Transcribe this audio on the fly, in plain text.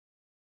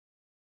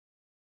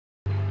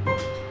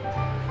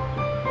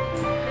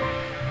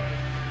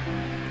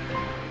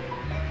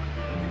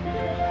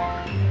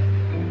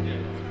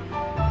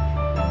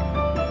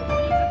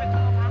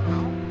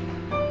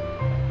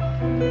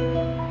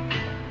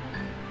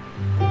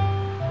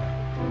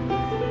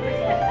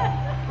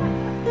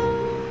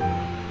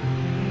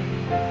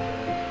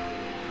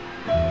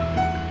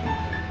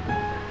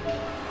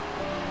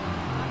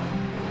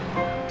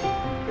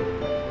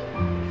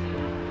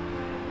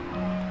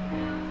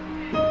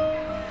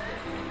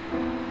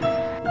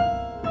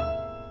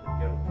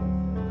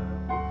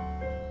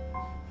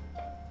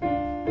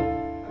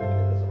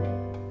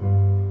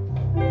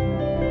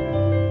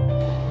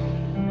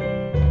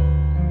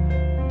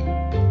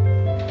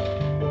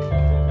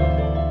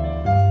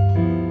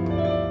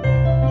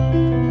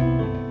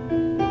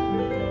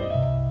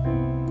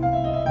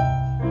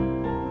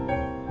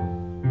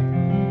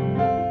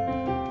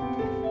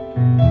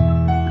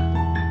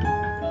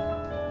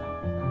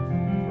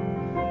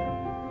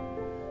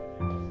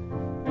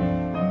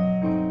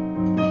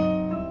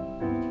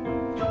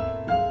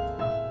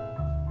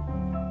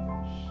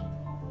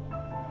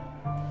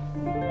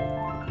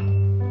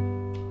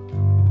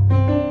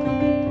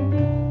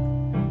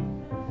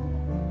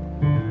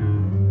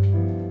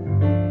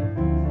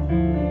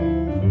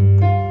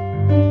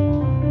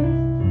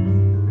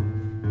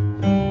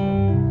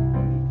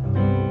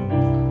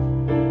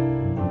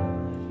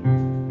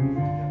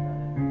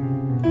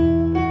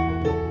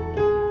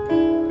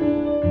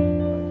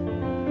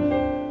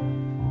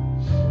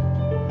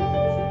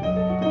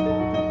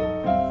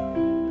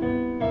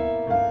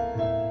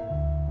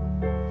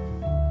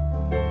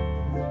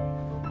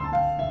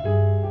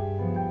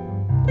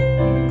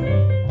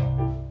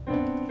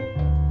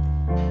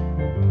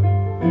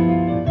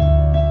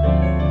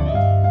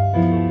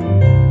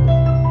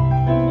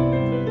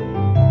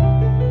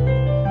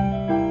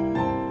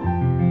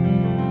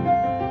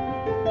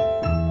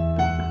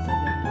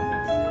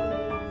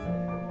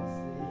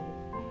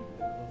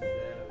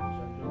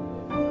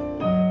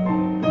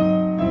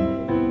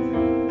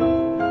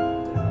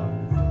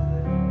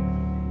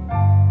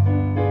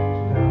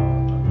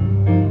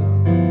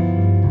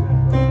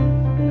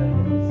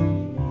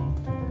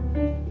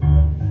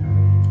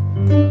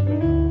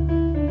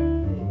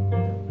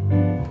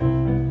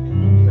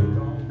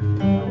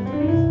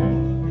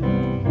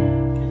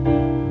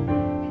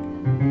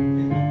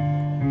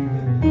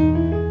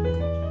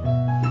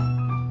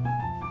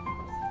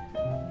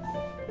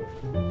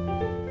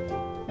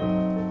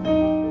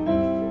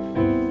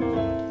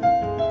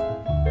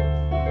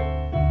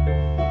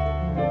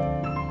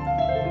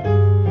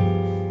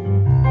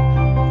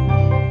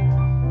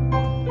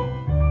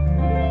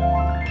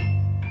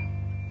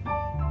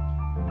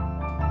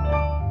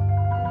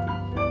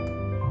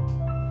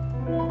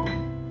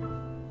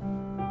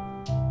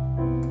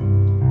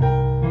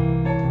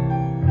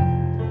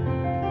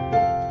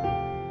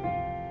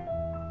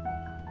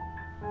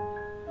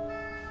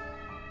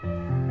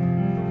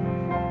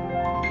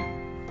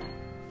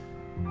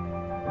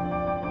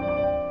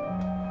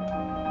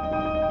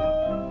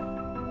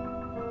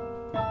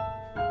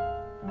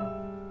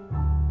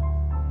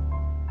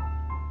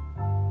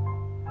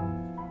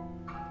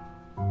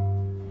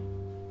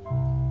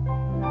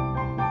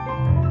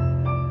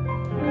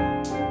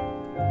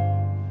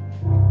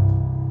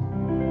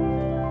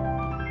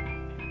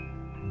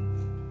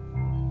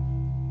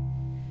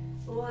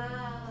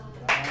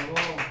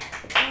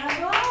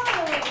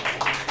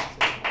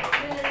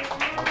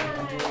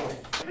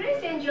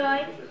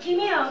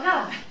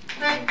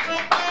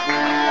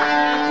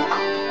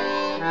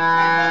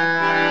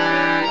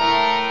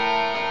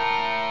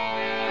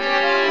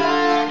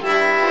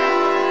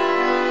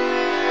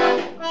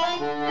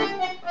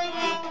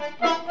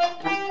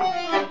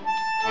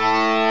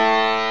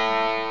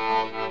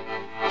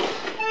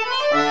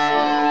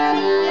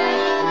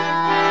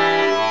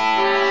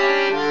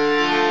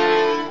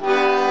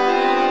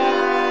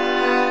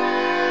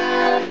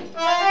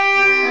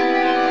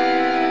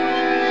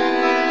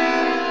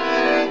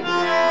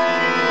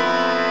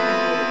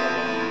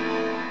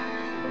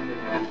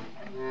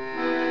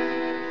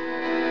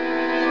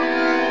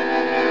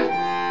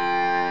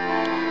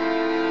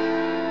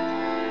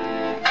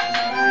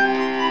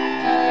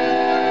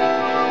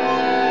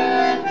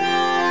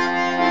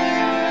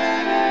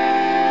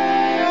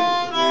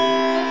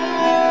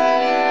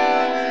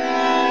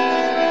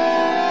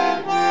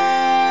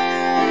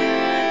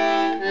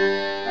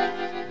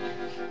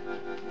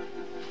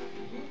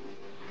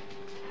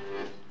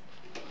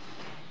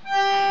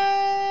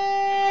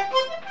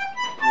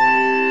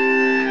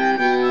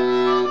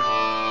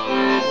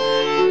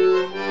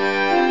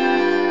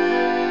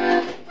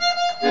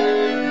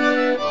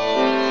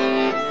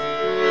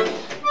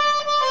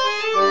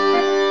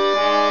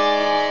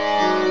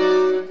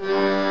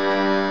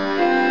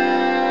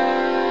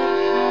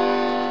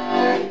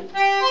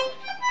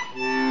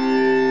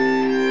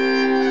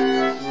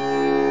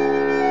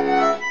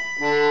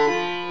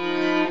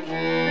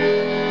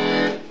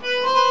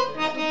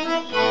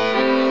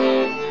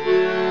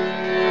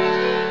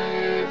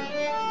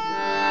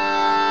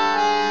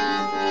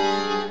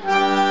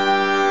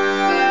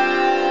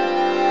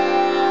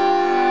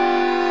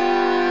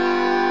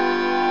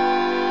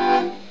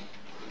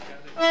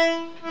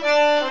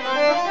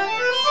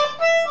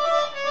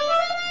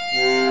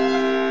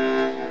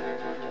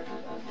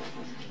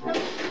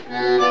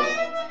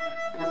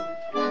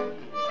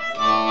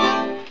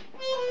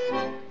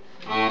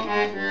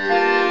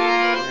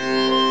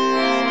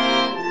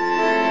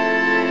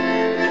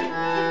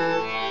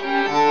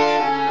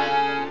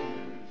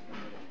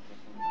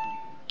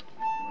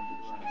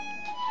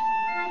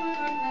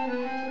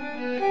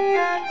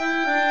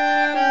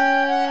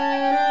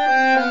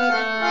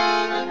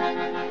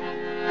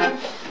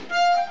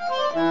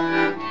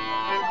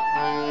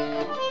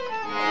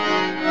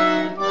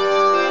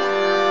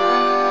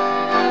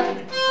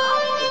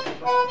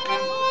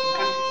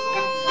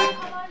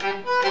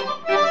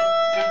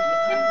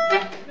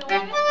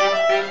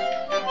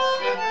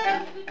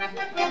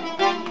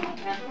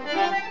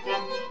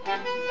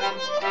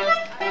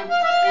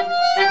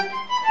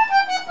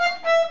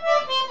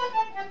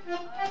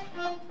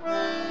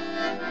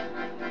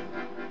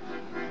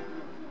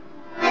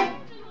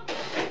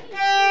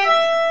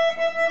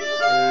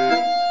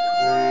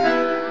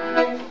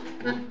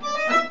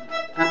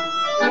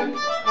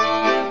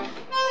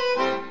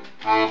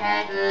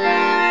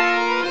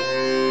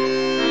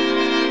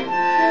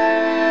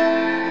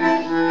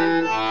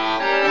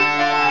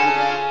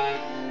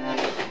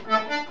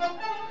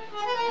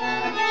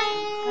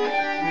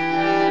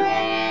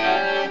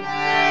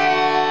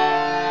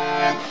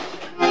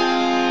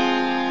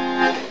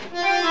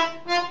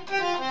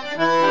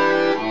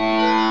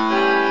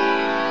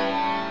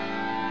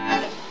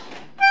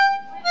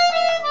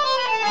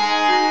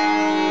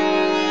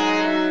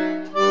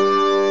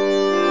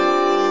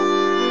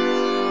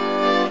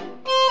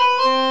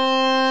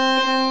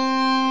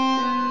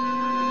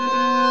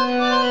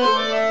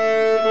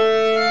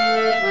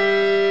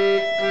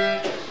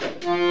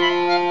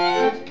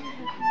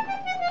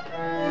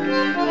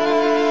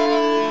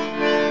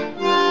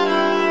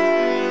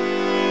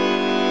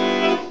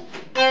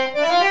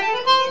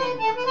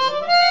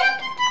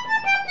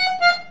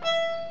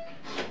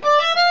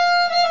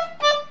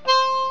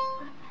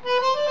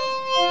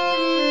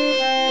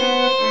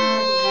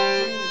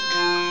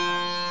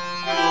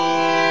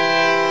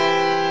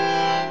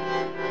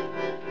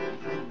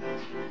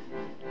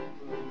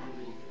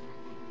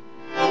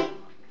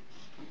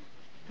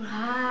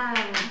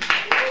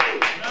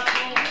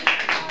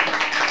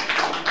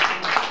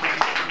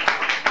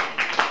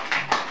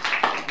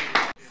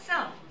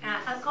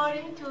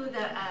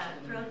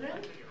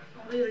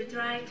we will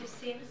try to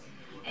sing.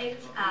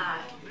 It's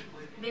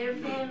very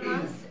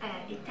famous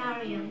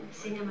Italian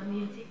cinema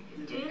music.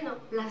 Do you know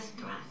La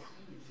Strada?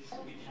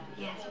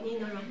 Yes,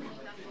 Nino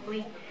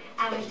Rota.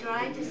 I will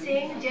try to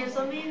sing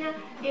Gelsomina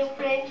in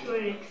French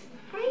lyrics.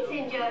 Please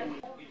enjoy.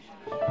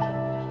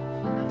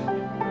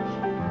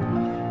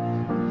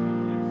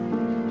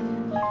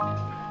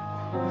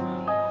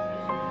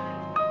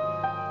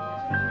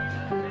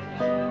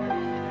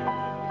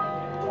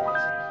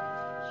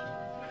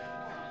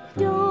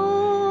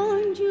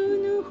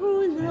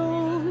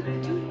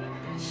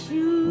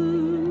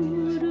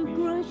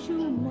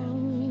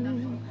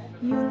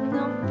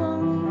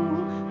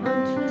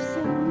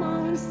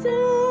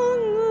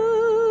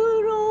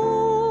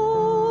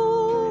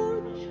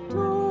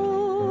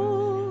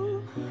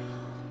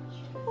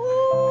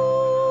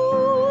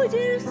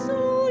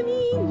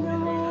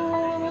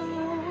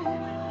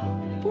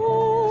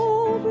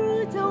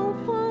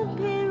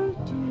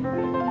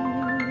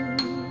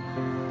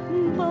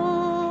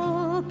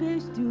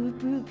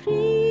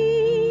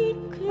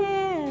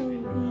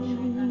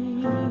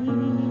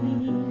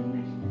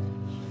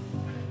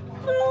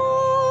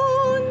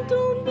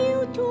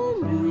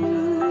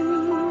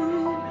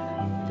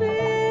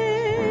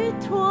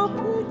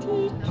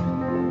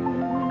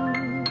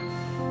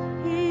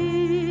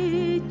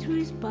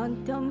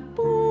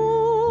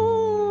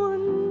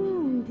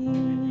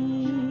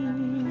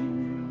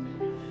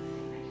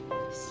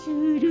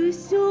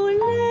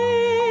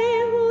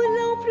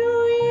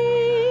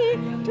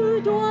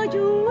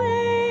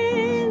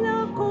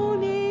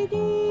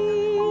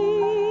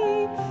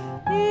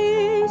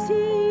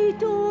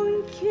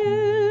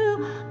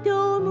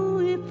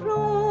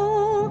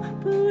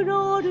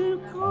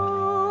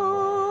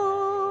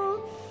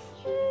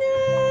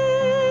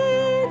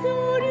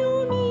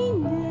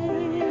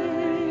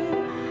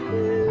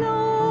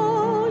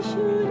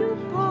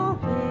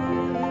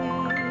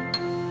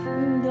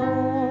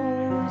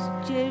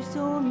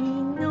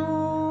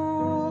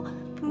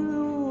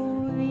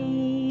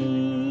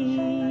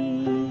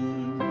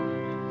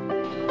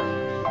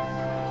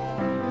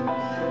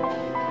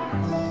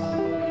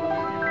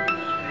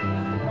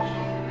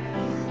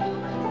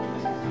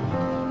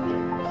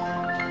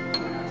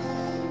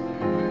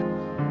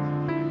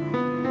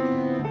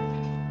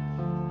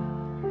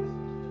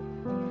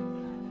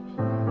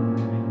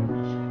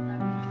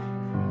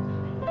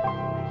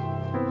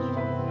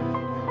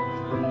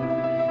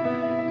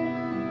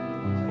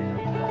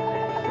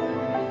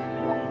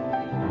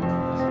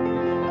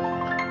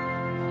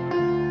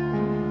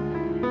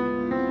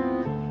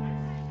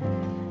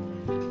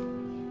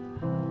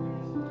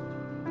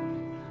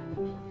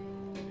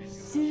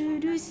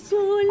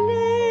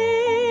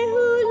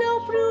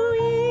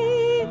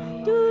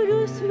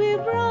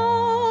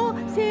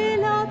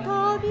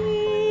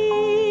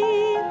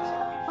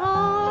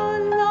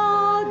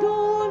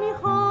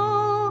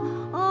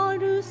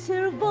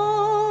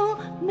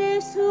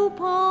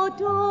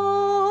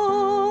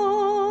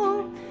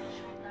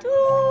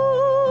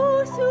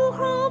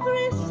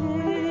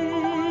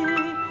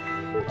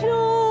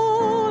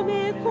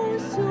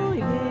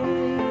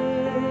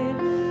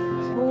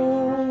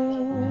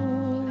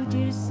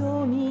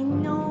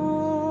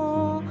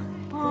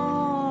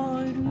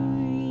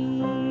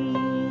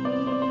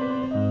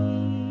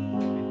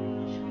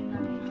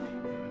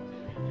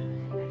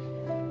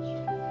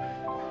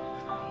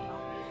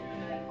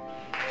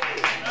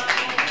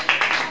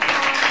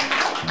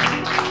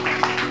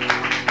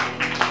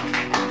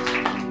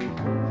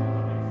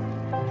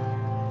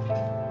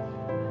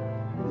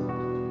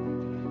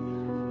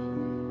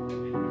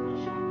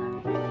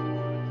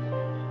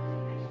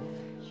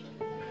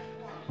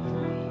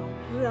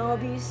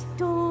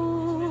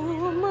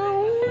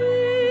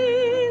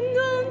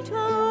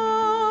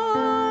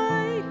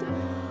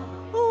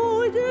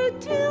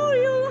 till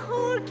your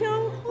heart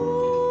can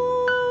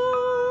hold.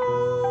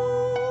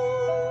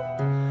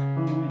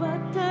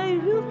 But I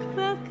look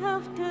back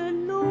after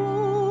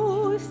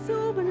loss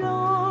of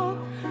love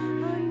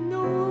and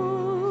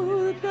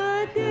know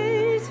the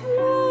days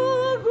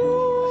were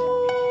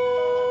gone.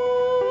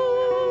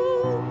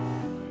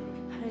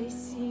 I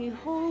see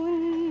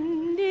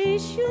only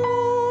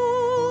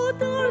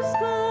shorter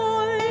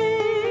sky,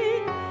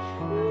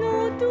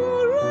 not a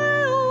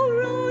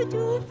railroad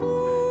to find.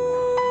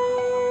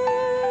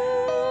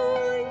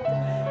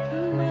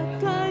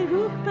 But I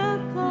look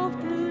back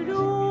after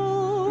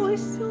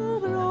loss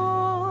of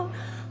love,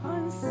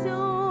 and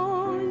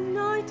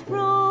sunlight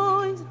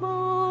brightens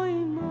my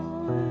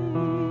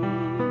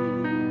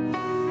mind.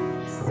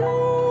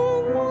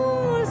 Song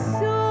was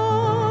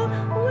sung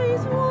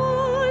with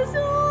words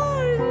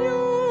as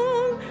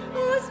young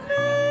as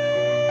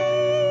May,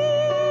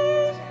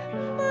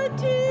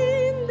 but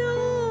in the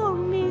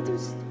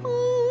midst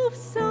of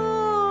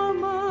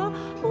summer,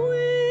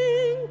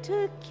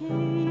 winter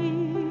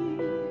came.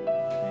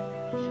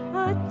 A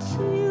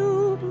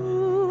chill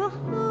blew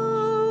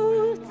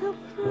out the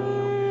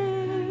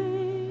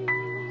flame.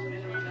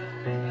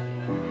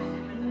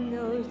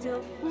 Now the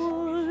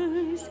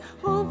voice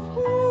of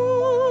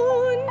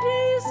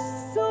wounded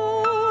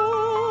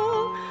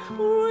song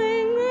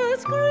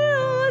rings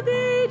through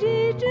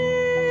the day.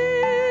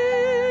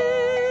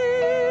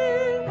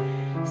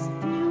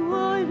 Still I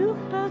look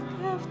back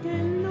after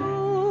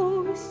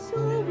loss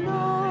of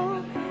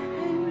love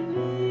and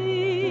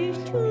live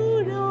to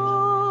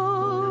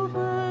love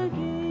again.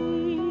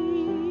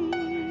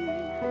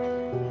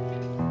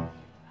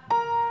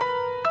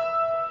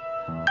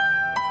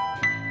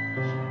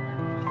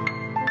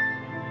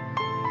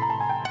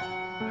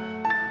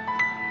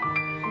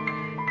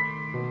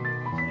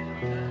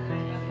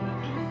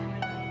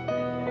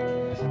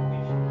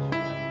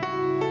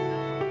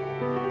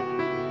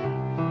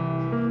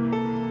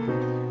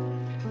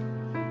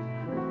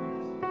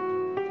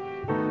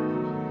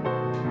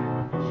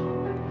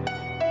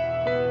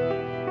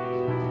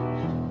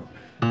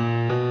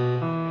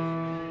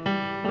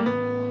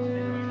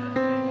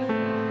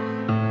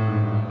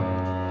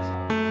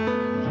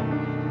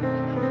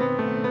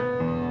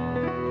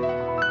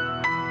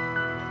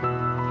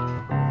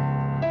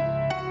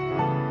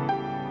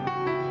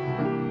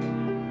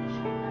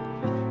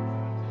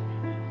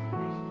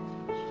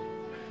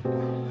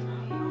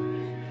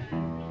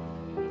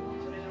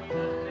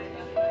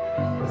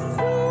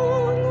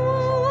 Song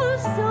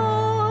was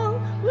sung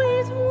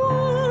with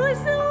words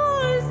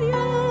as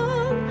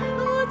young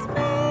as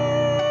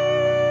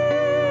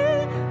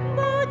May,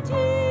 but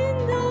in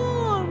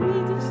the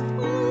midst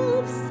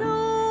of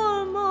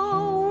summer,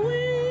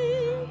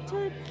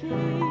 winter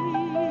came.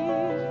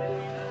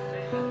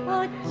 A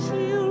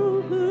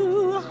chill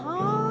blew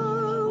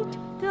out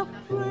the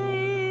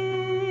flame.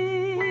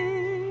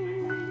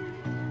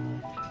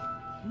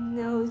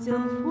 Now the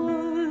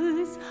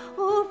voice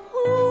of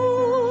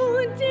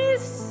haunted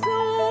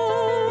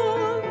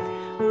song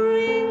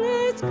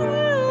rings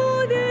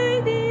through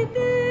the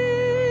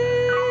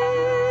day.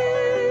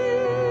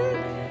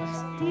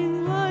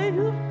 Still I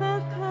look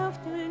back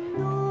after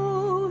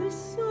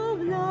loss of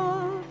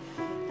love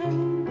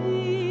and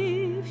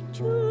live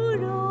to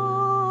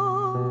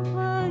love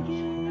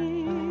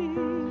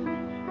again.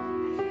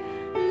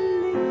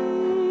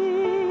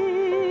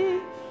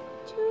 Live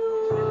to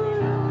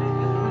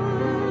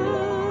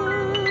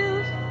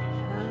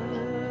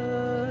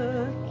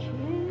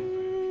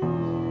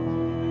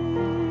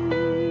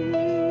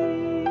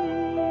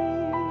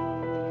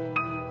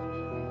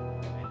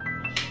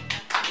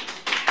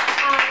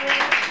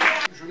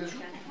Je la joue.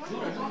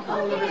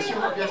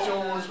 La version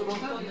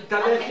instrumentale.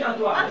 Ta version à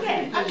toi.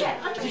 Okay.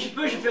 Si je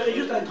peux, je ferai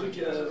juste un truc.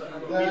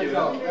 Un milieu.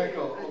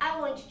 D'accord. I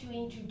want to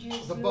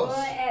introduce The you boss.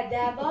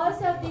 the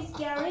boss of this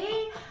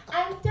gallery,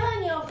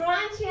 Antonio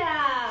Francia.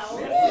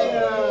 Merci.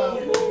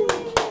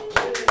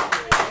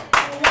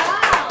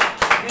 Wow!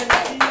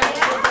 Merci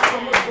Vincent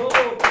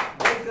L'hostis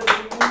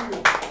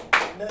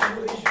d'être venu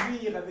nous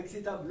réjouir avec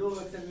ses tableaux,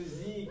 avec sa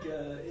musique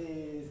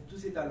et tous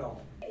ses talents.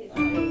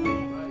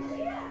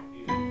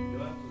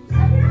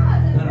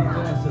 Alors,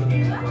 comment se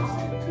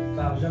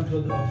par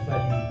Jean-Claude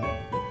Orfali.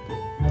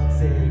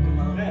 C'est comme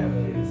un rêve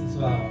ce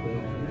soir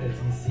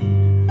d'être ici.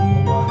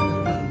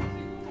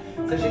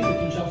 Sachez que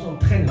c'est une chanson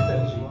très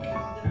nostalgique.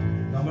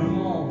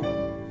 Normalement,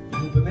 on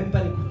ne peut même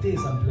pas l'écouter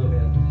sans pleurer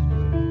un tout petit peu.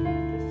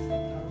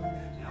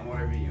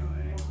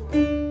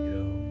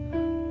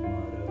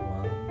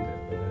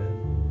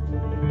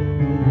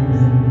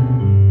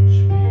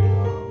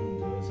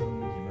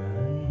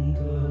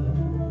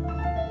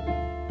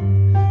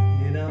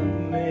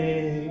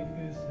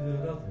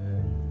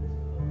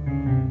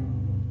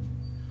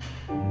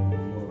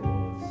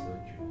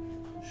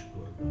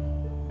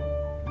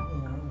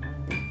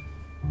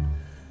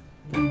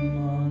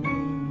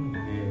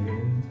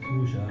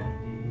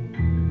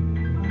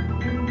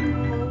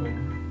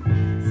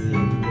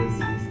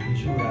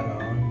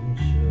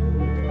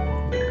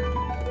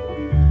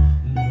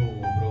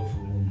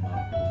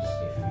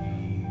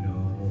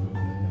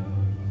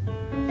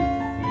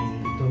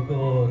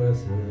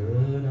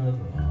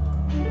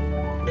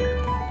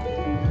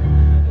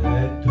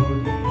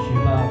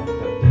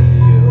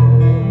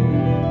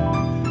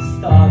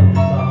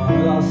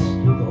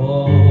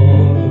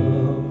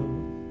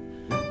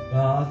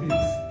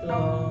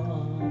 stato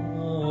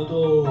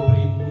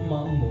prima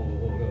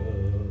amore,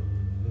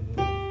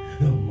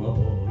 non mi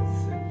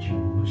posso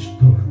più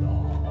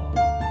scordare,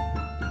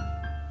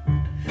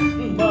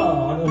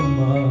 ma non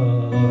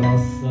mi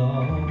rassa,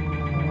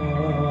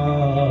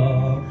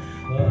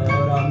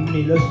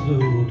 rammi lo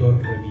stuto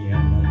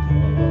dormiendo,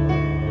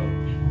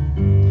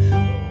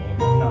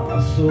 torna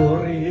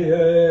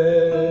sorriente,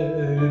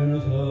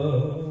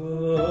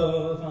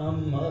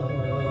 fammi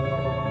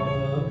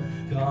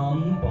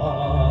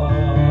campare.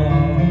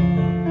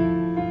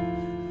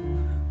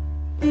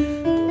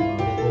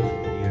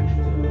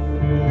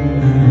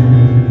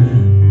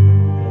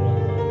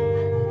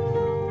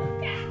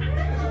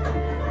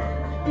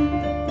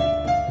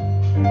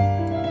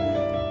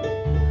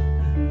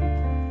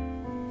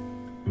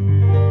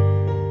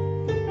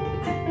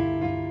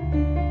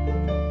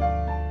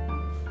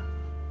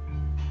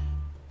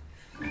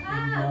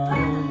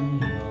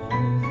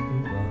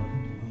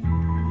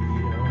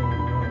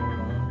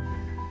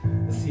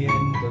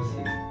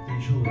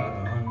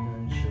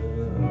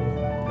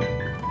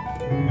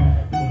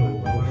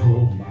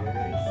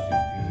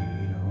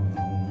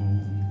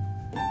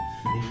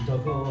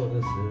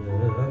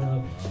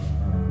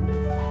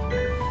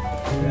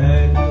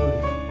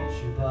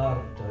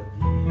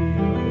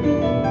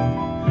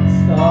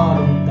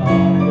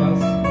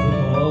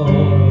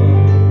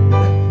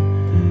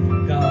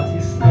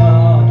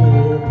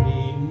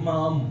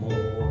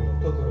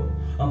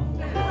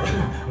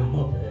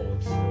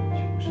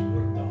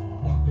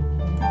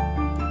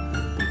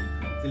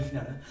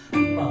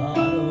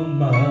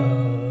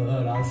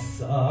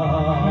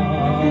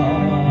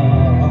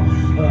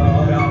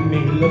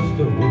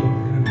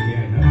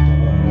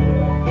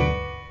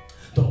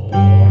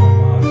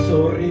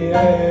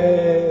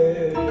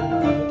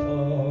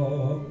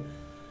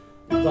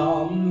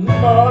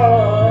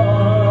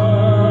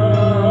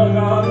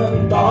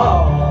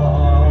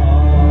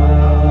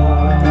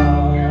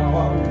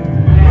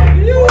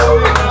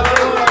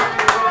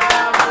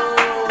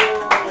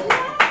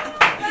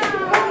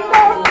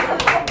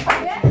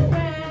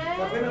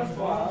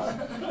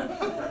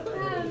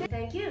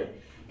 Thank you.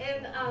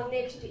 And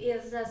next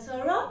is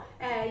solo.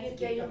 You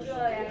can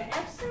enjoy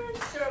excellent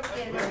solo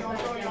piano.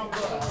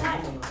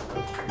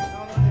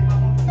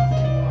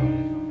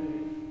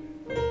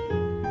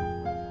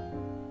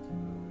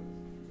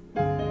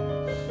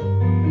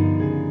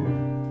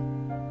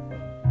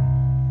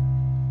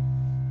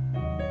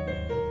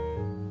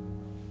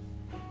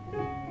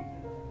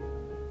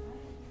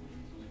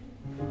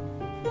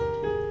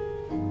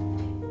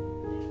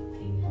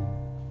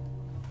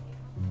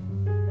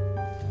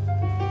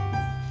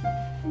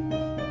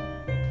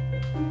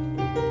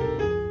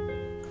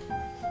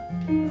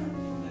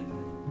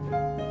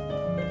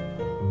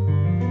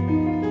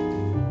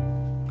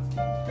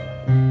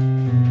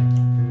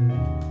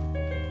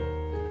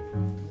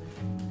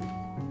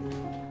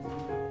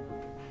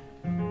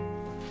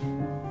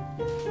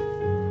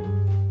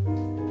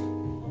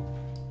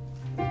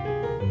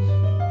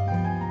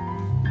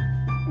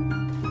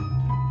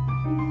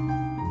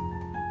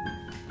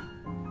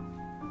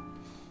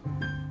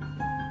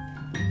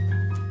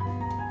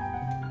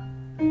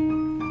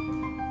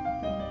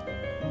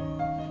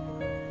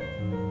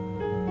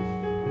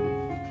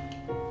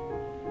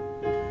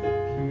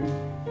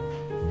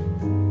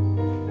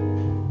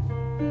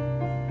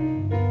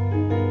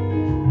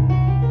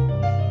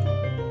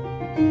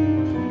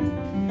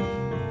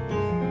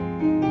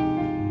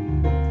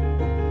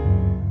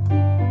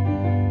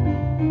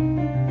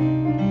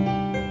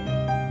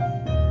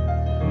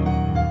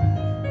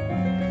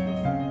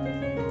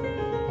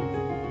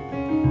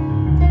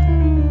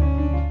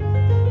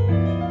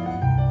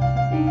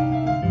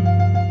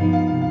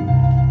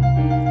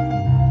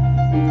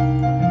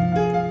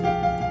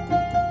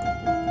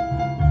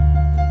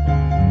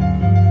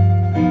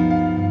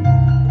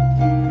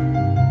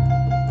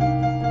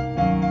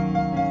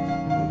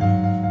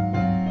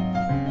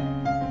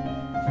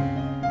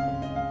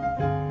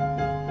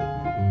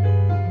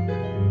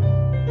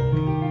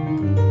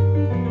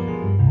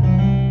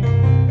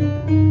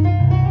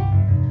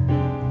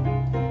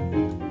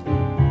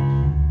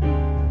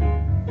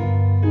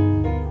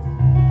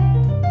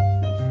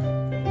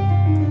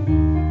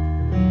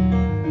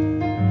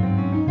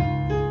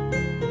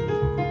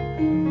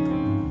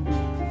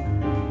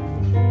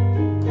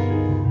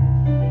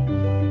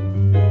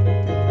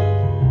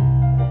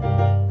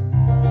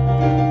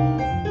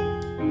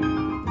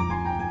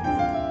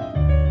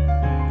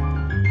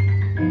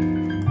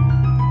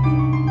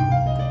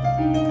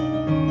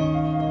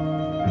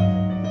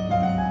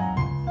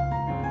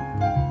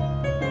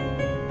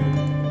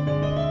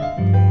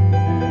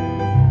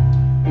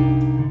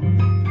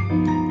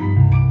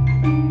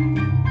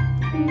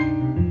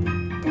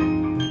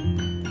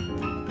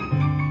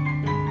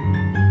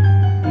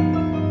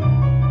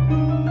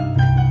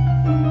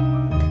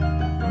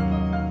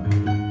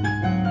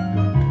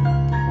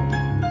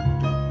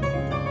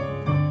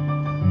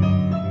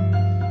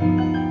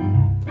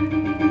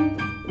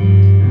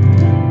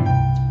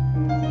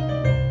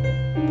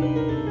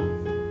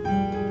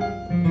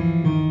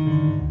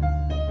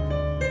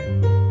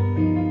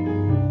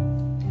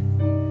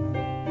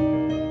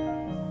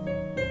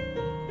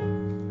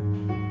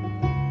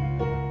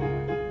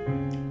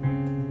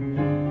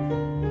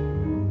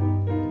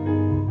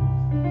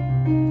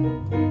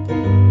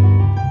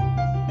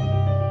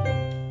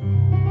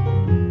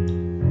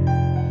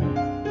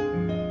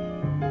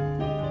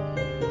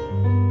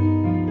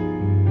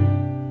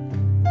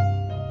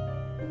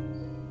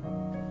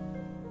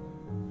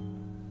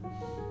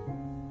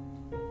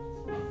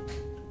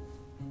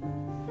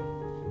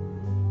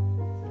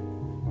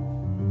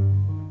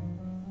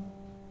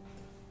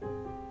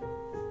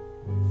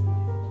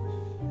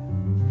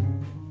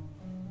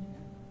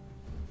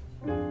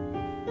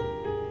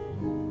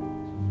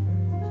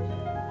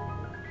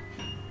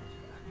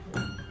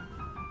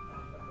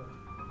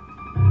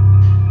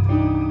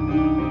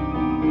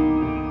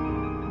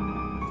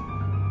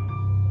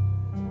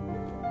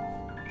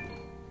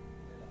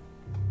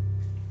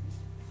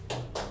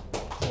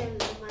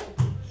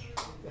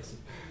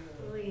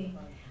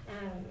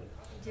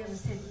 film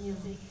set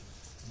music.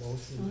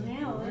 Most of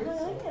Ouais, ouais,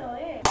 ouais,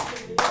 ouais.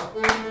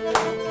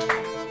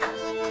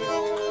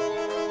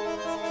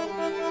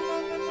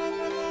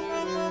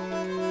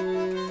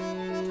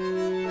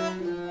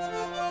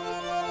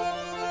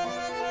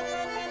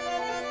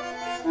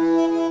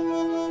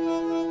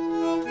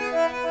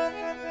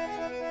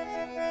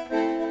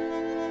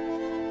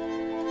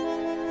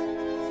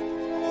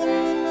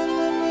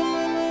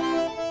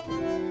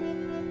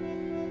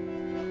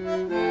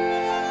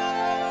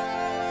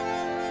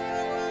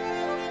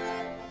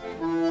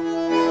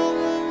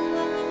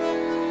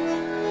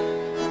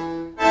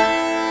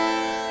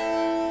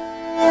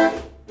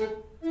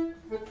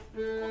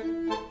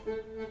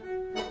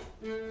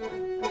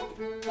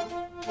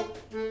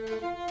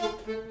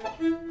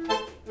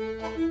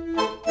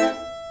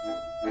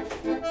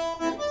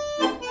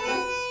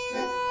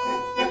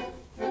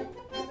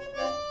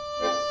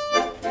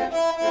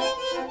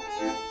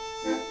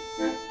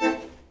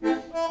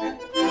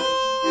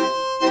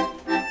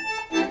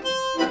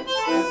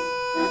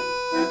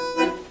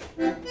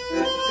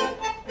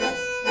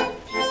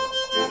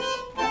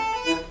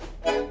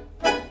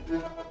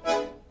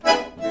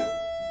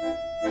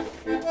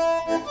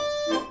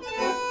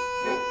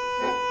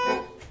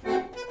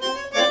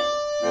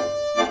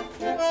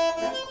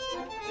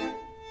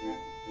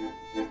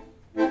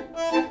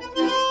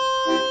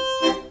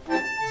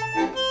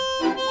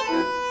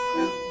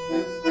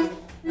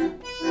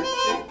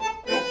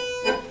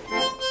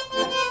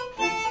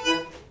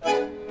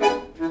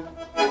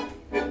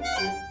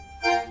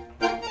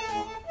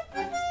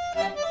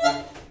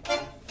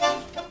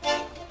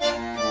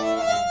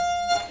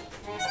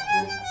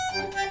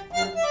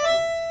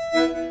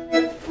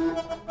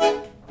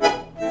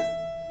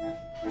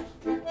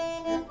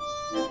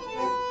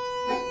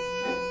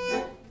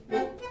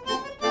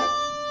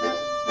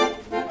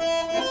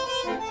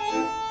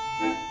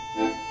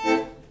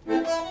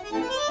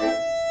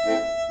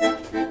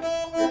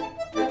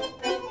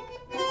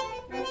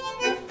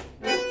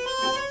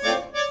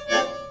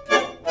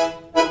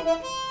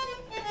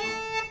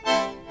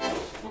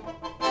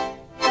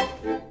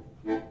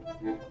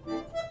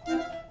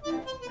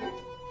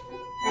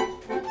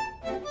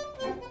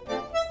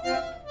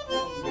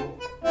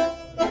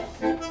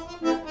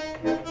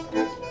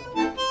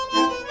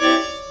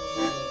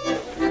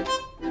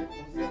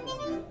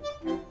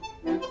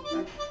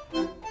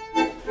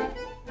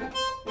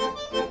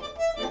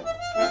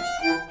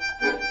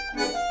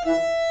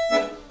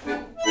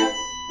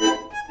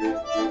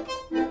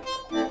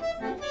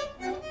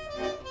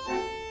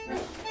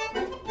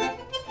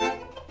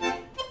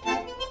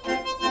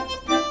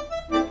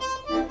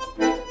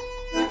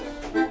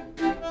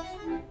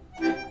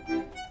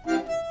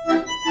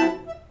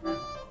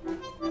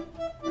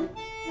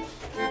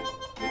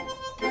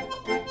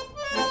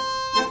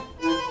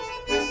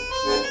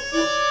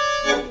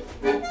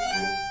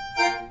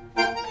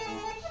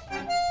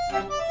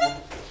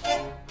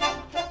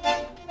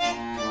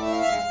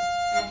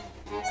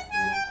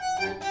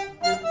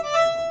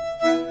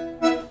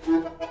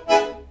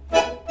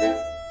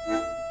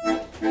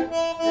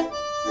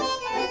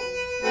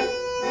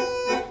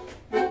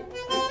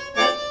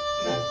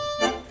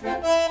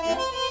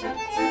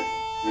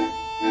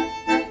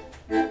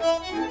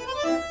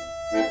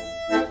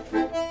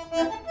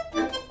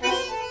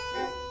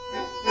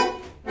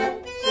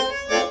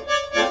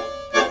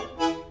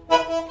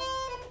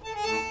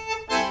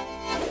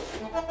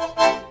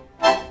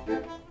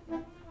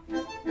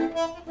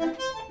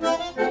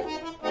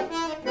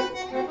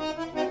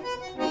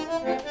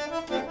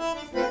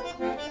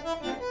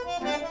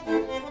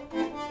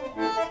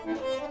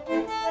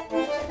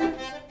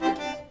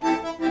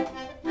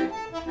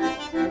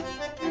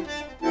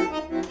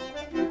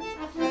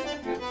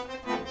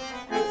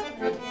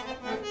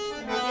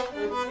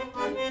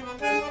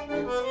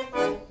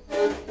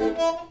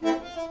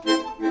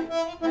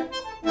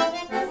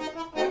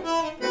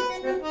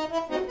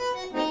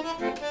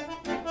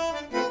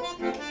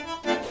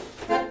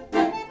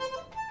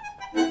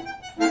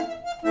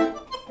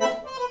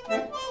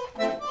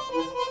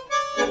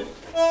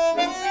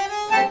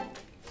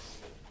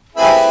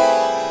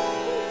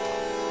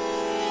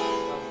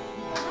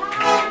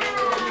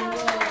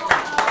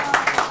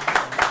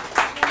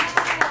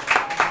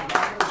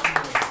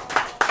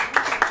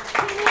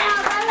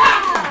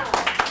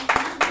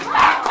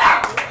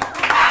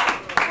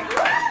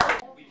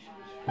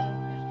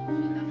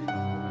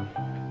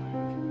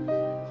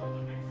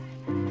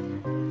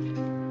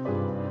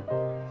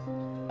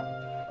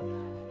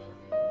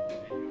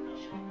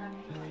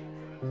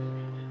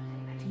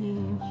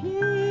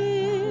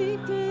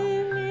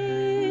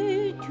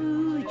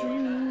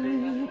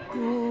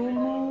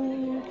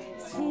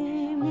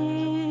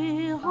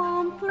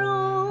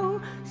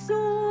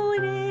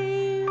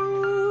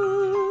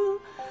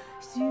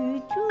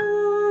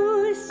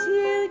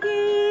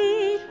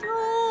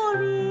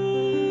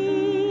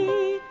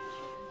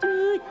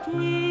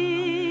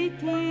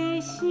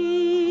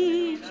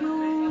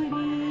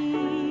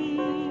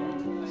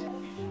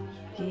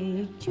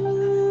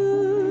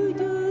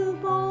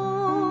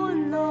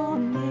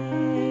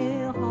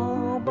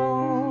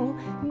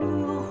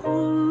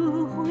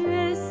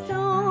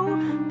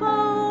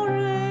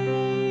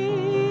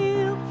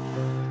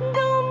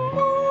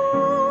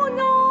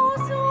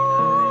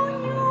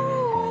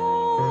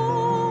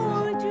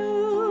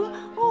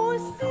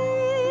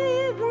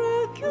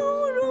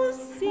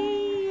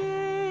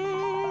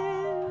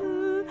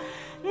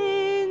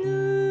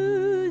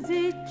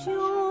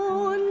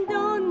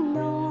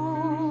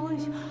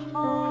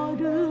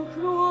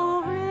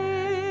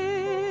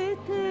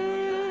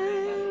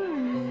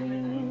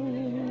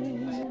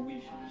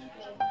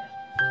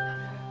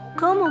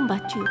 Comment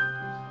vas-tu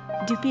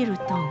depuis le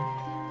temps?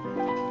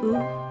 Où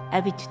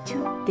habites-tu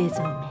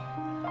désormais?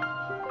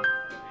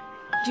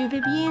 Je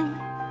vais bien,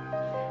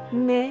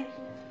 mais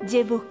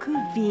j'ai beaucoup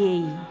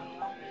vieilli.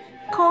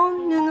 Quand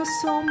nous nous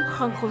sommes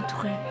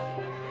rencontrés,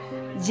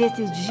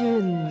 j'étais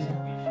jeune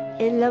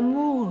et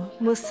l'amour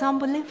me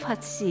semblait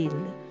facile.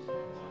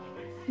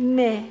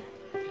 Mais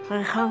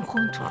les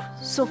rencontres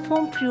se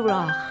font plus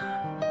rares.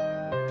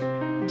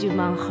 Je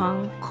m'en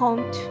rends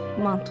compte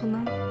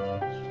maintenant.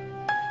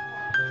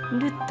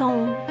 Le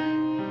temps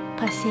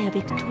passé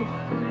avec toi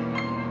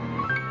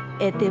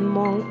était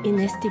mon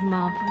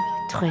inestimable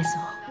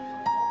trésor.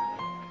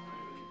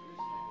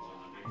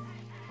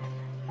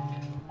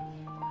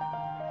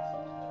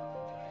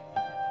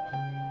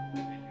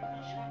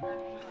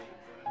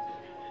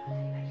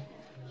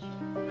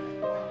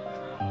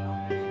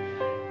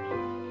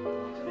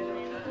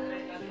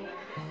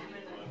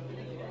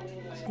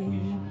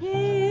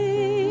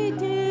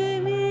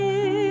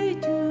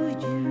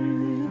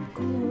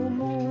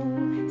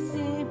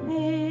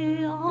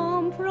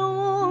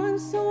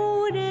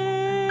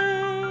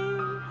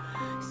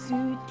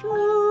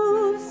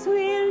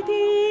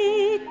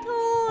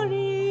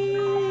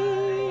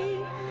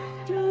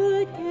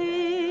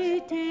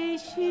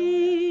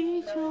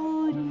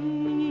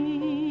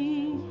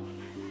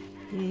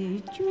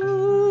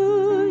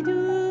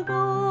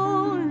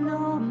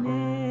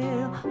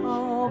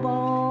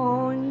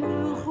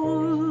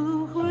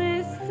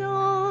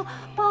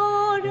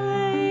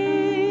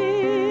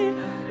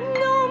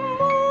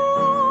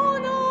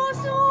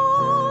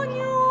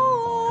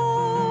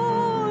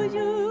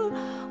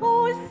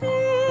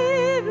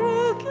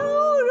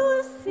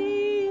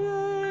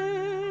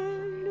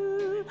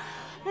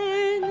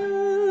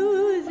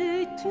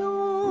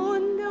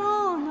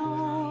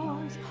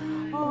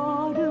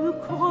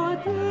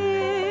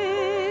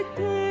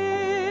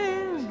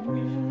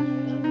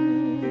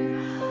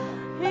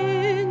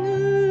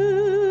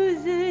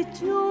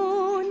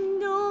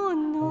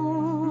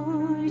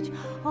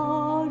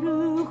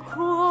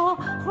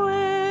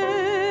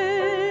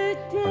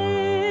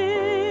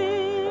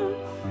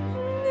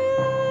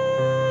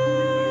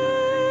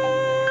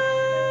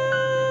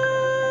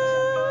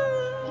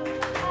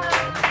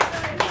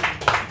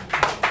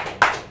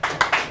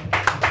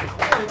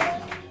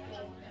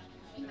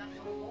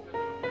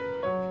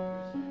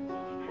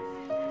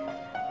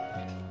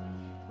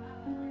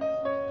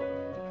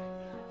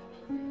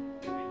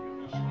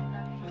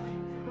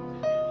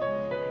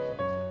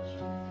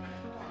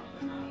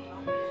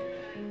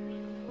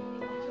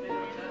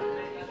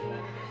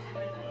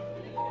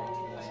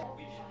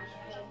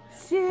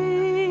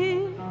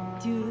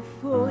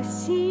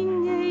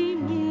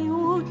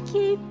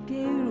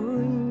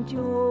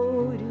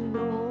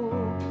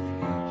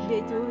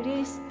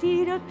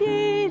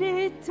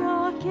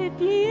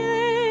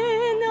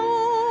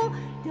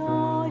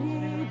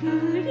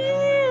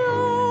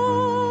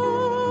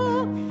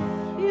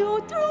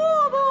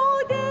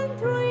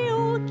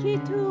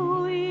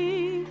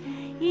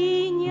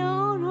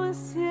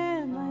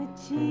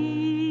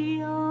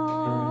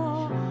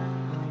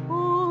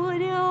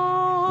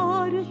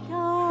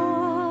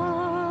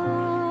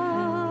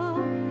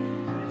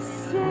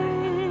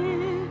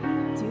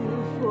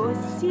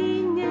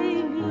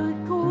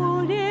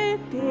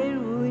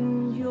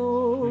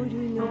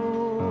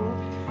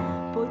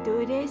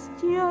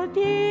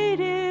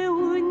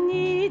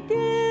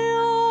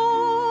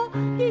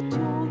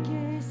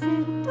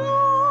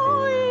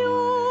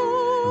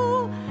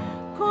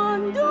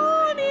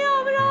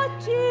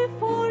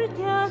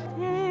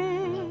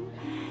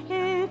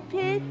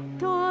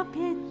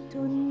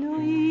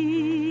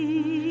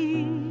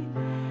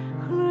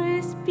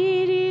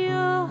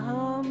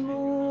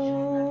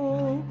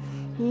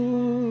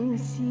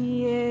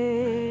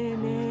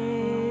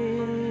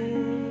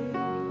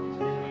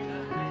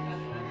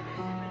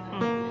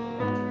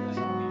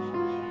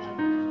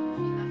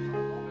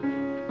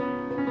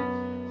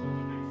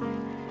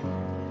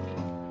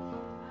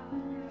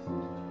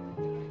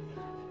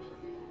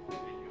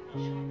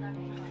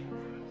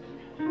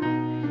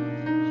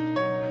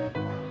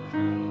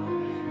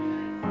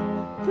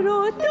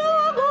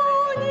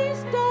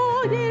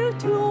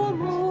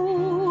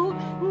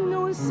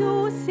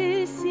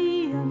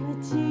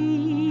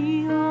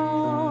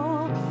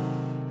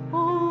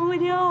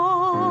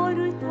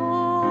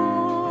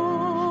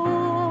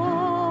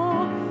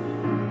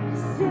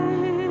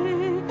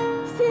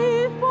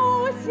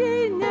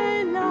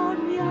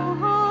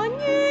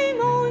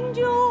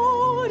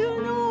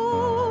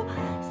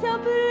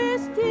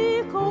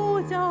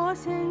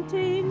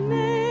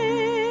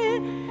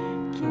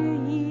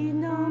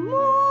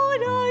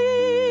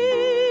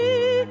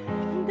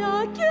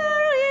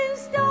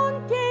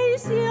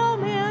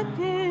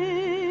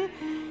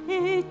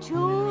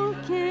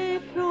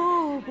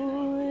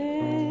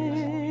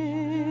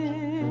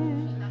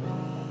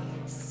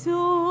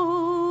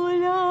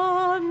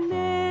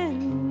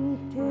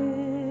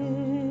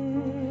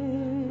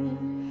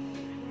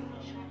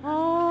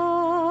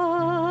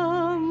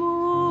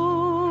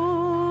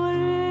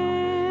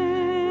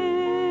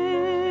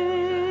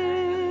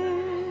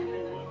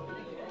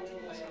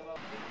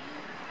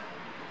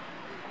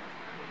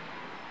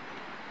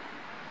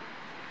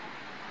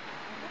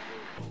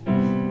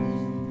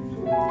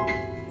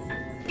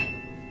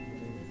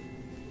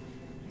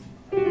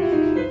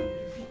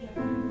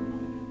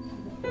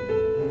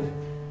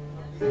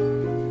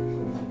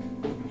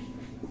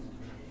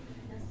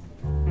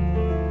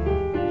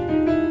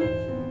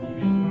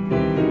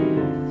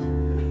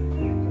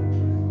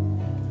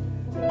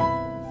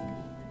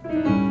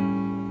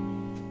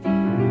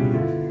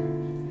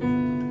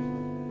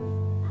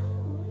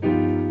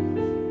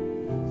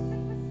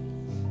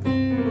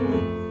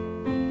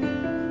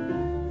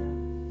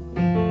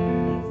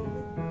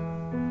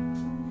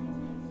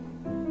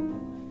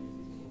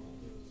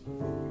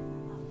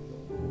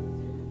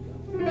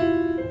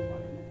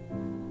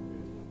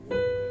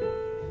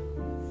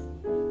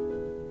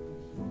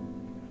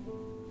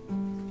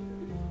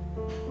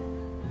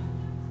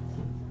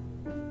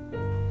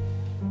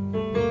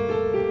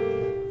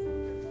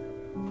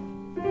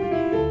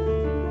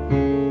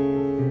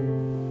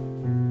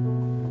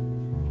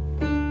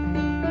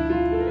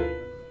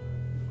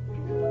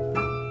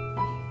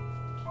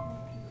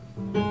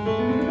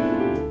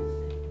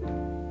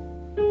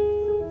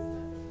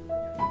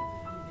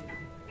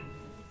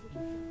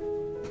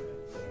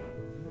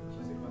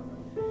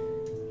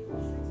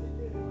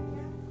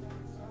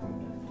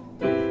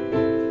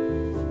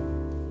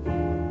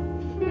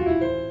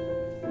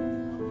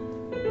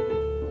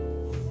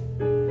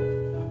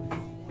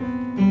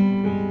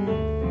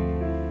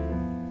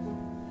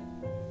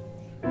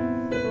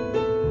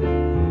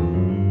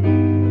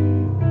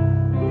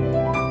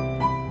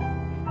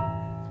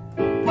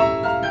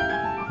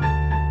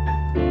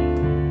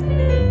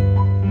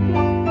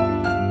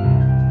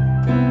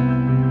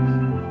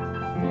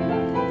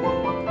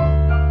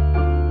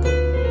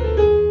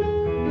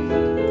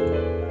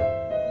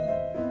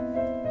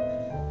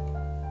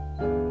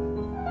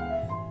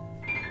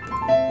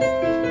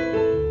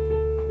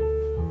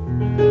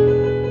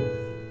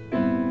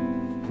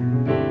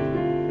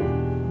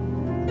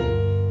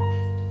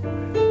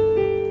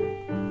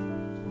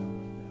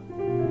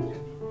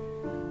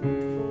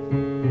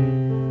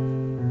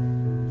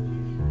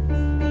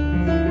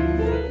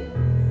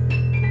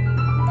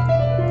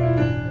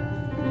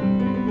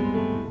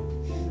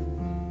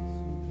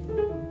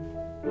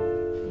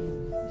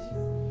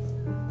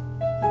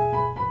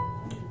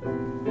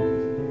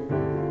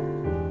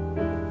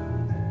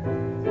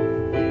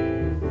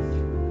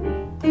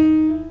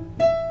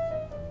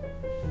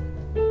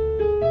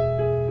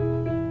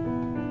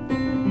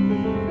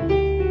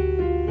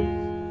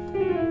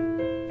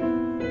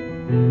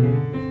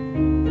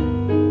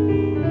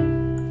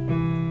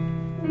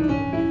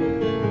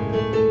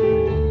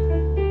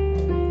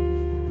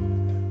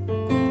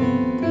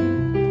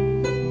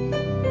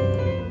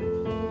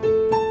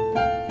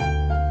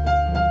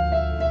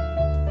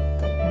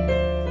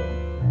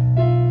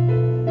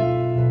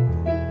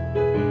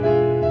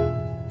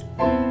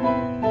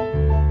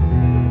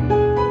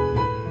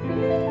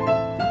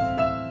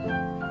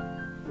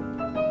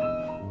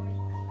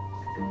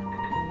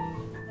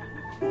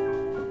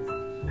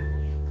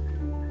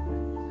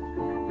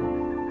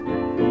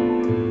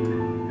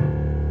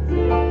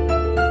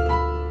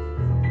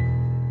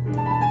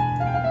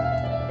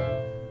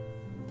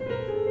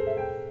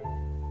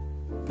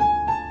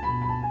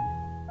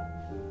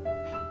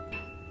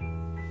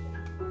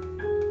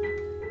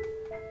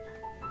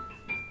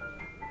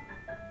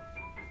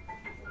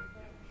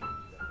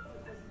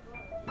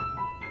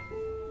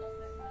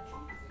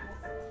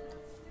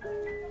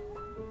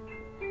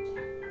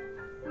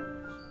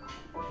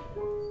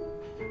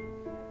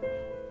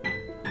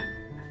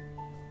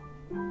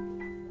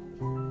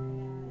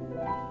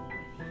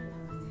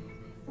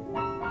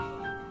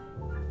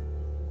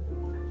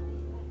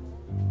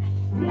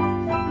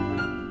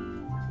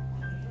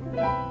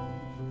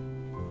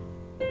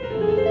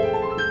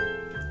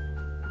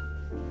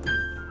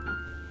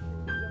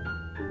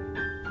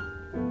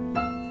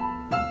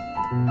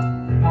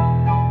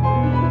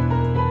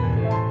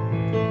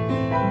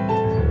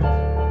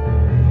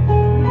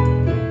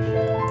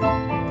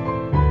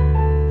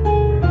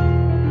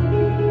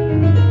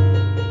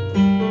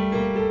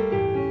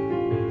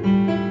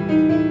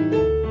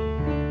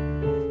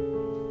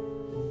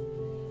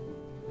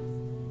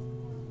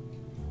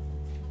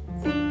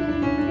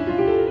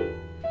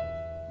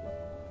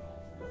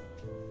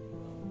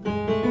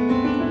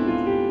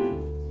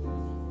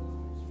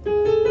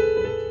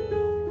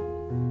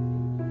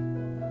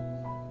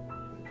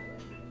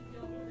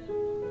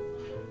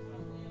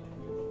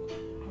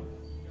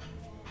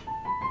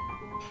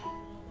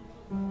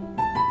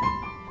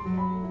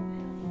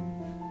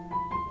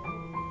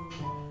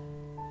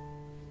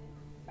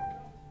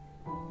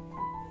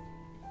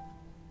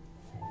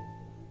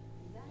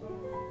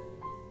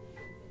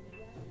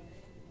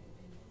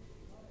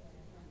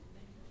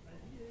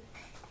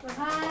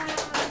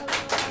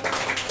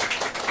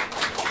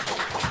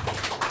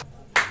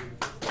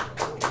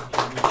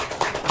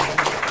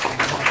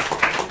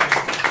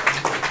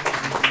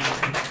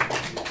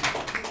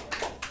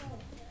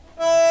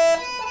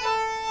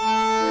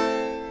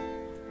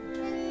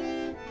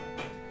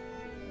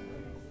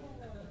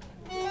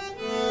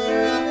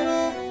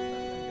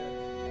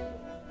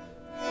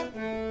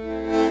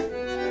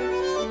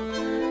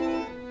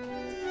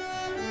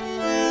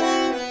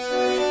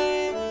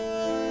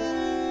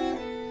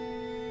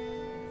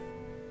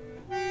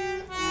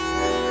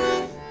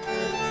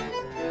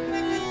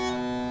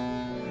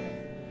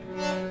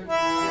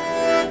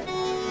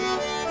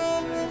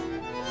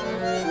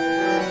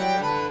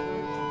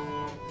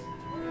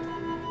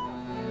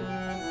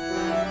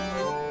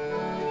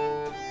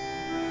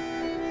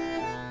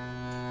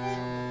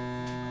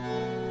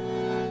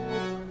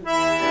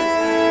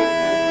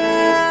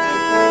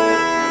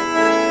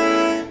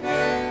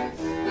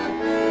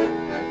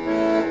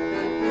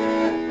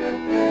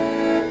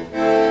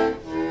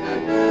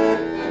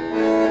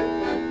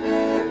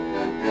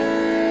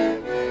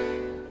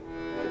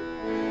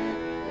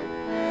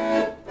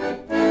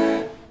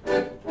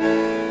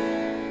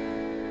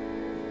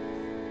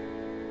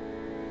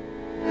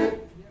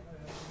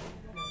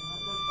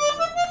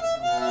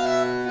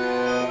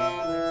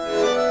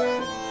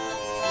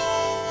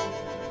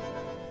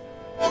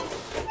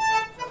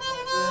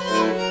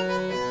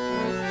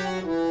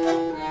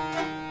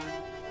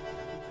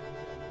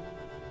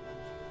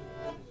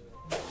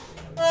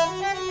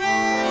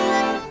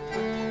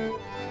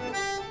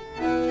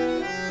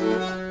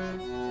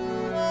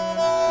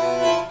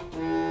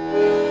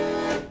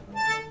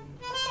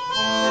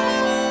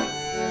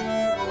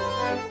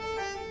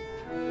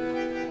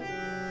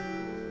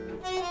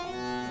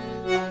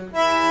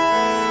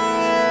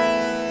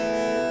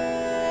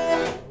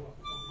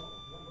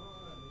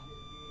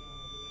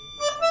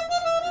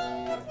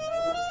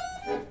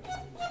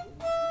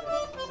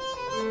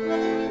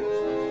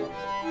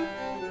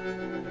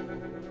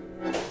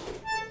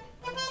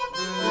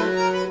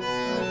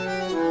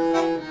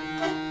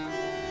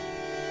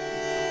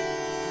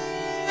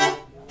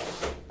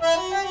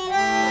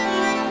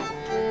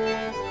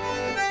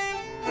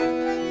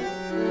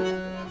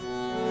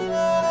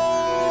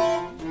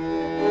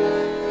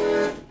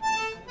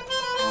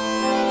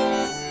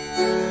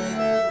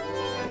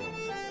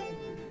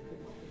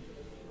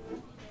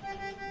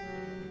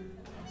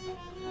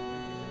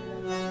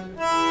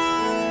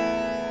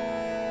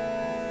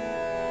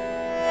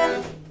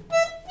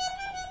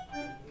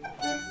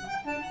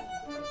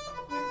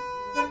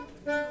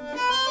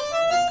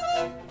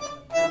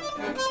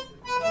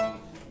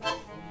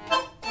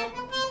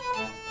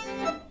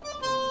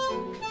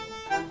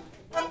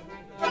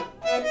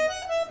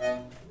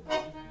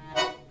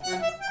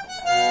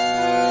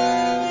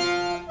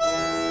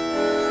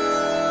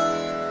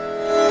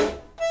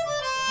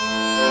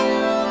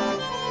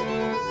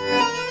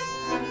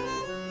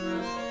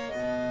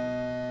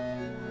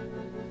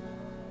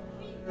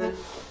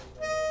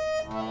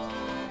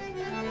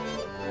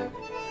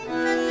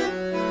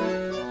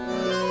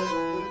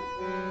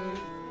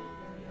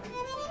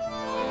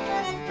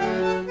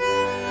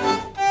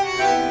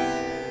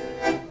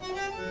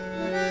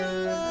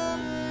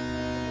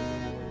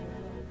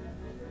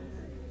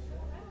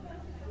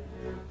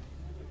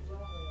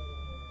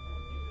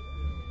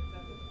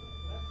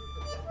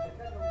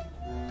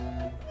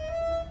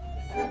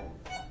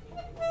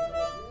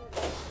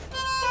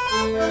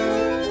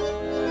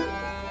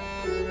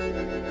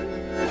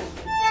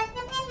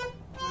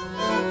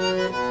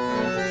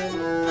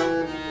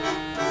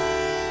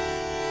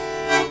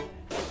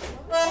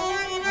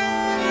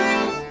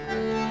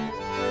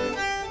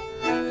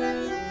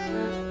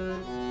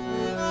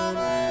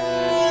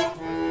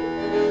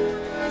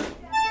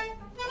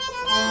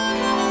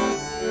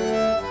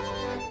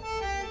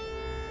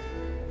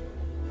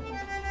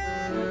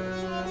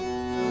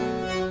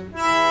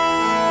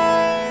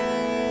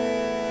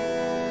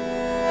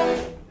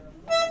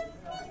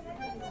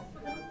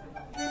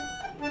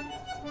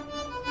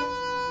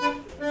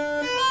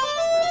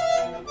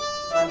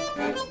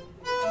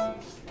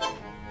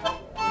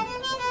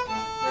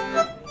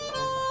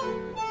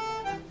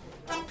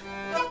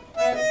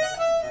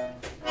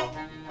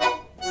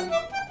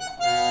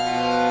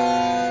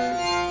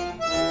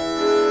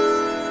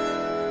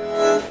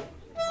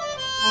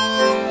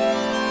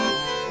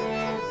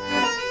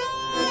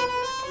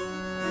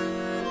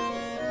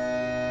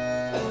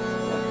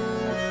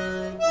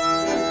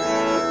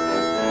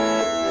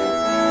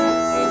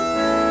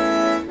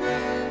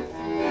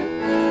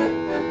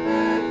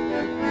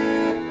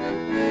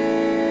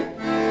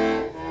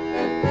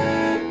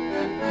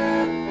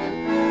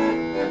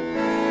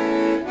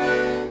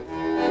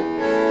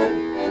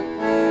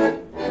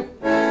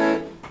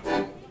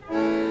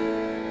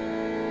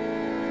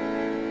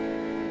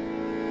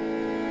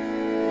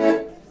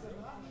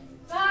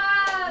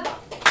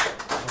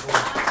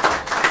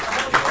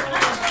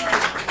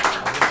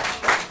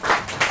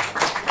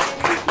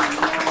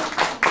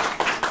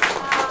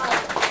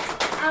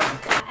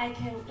 I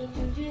can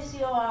introduce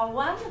you a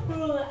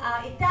wonderful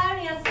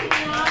Italian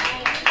singer,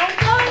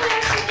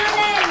 Antonio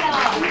Signorello.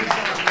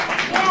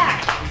 Yeah.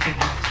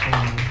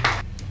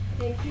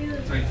 Thank you.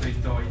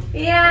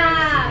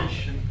 Yeah.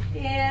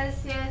 Yes,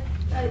 yes.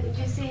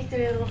 You see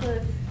to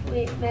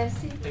oui,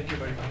 merci. Thank you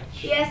very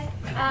much. Yes.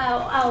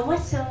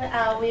 What song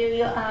will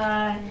you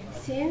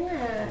sing?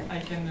 I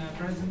can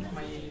present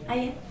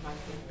my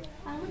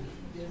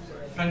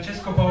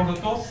Francesco Paolo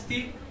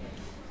Tosti,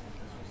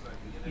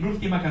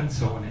 l'ultima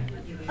canzone.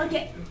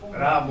 Ok.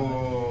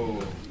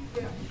 Bravo!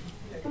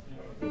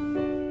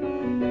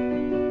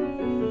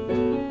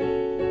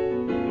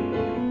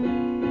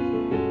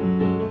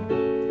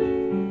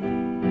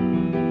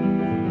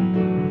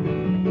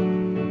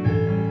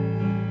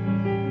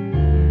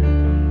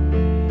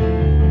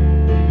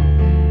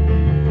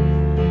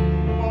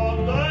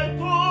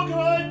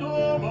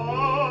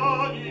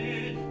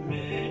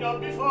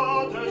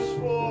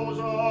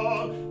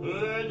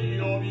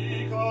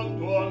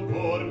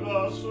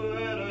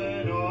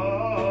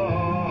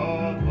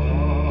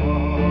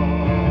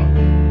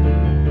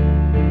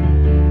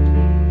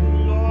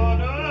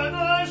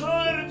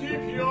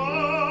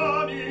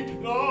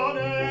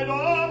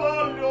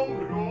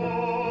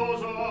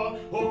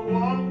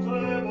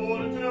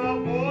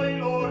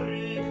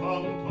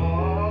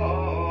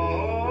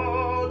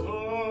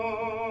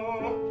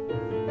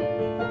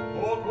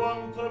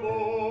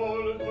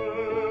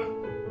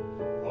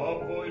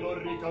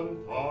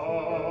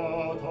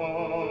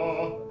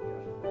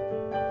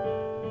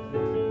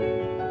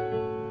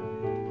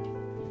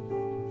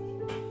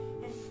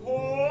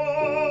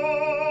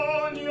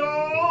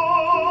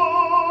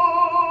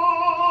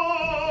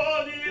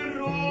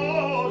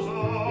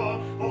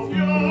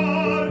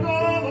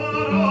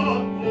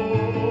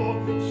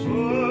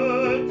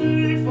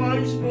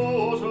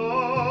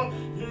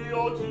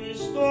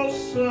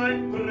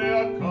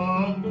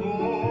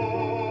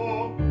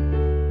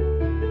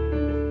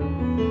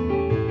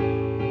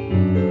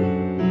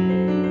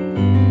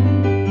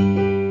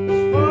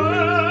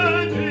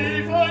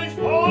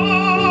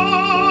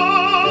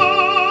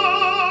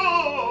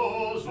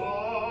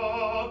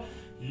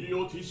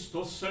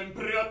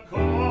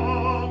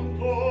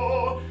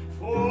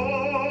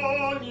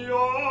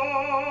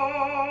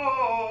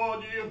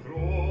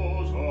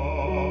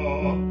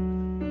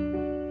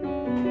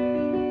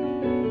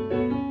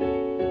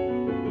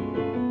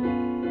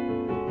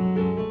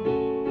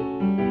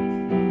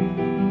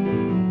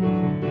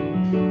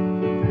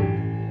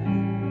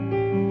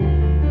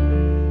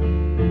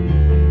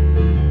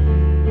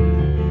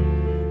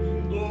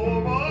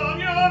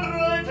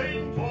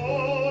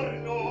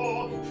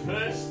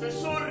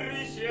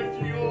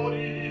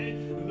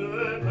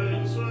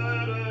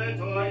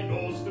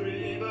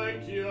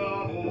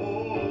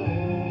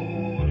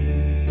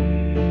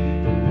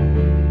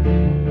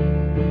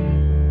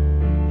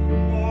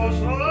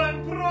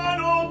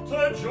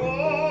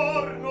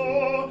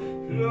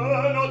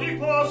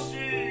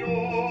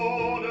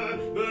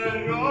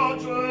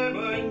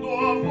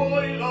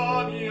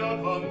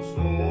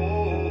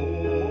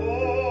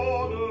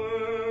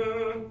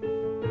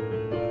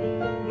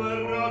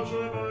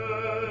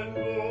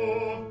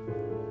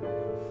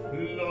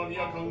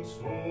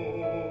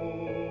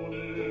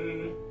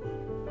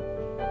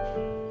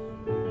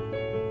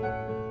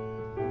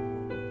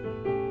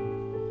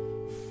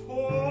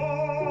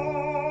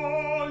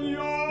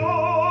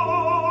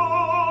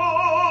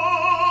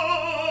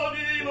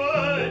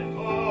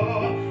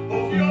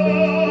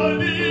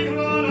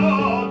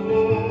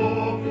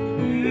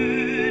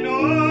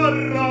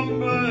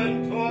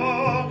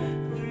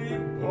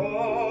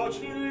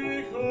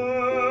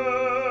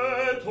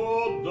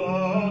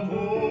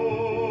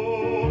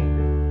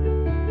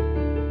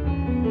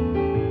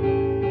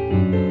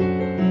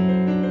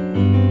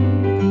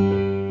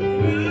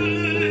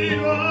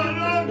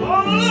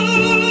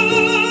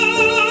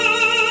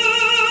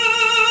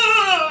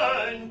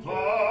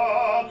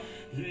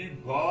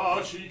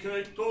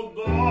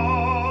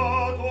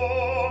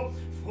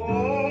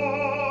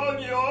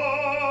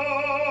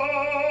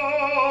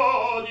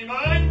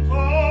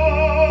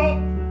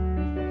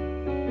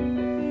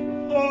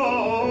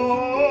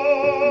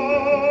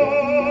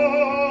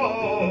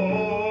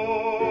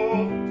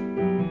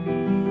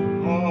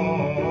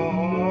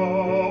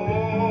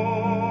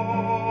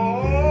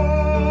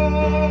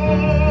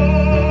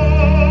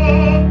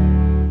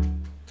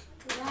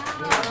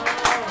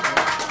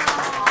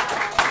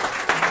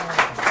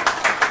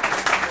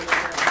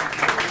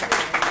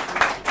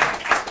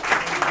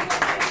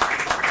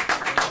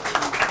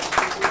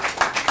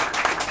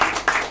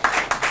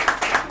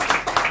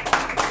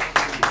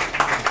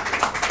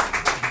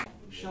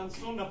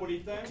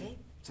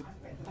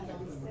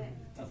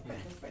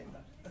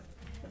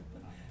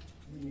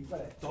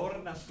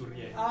 Torna su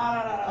rientro.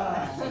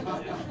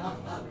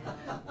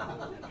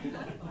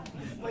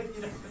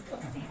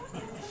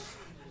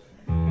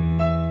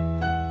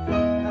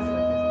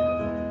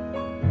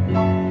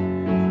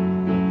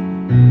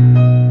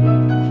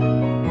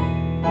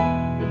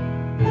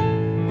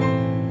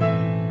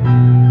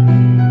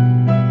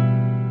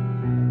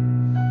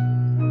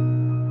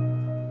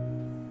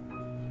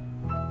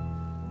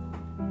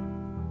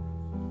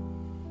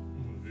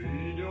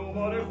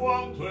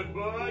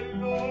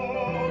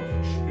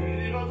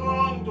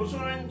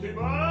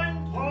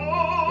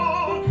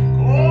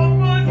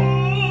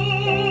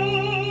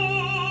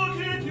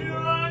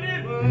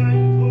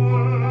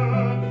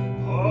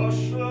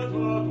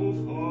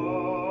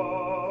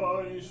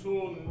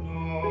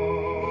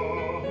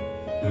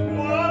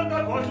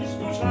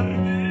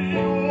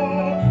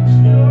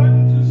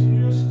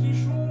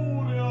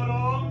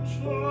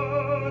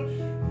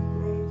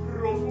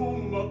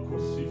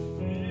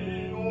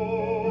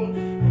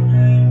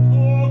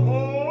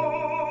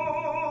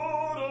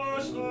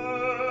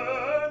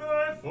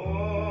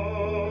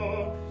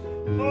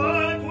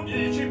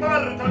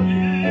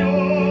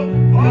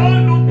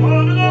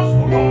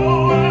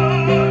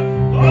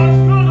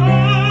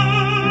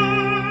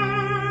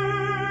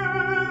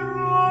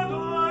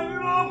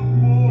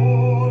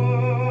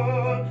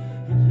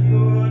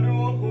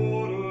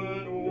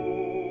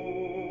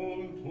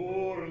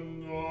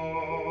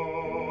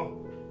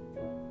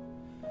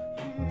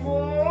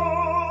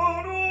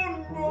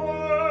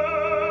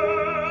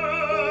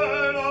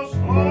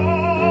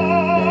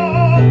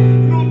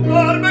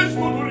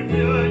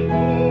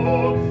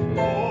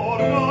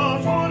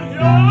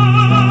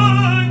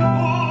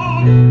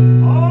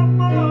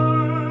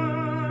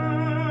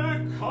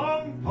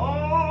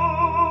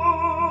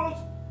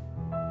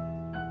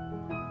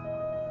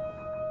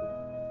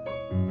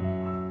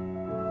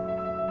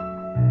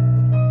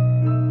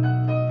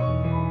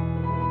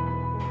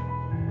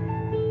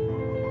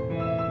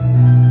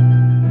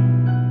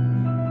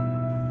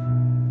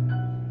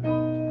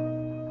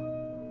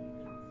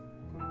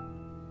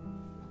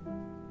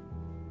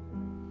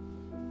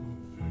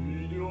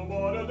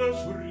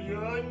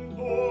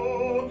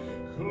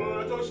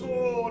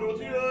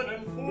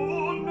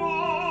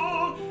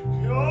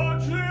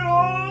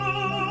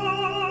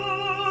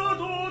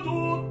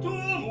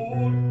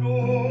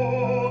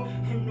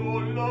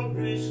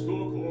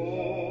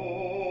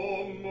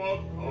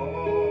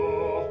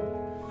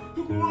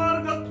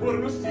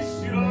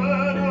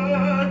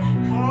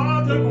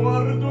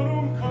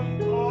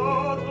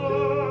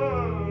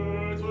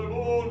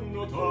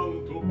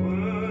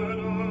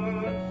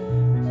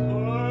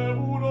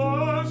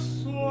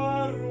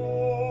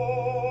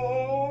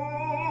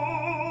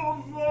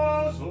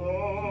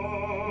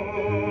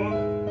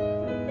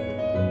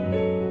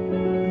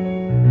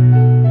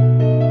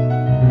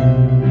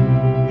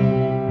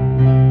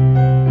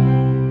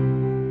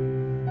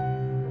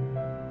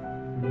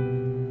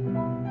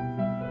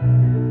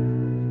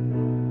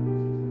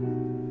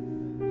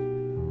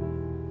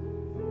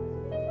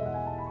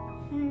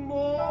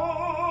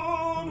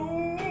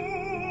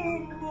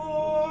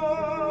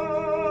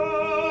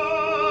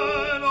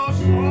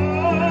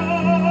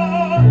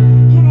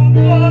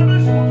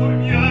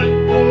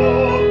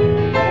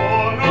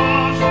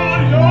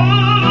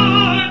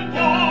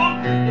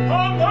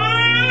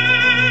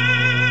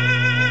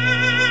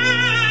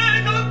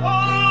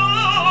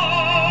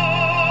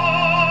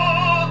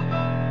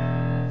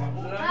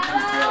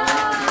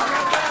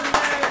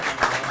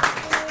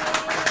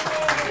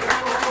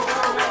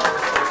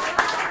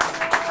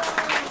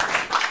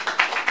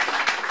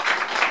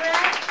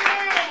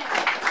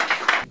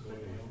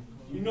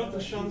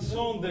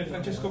 Chanson del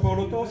Francesco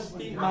Paolo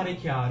Tosti, Mare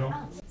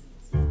Chiaro.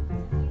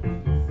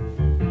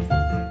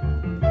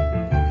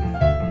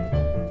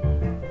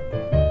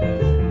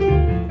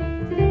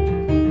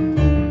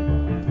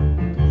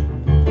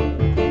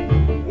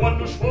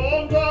 Quando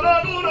sfonda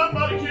la luna a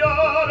mare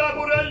chiara,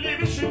 pure gli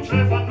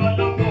viscince fanno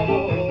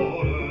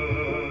all'amore.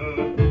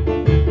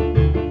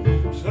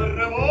 Se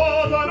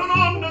revotano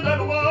nonne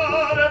del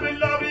mare, per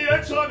la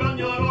piezza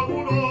cagnano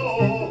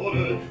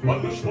colore.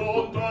 Quando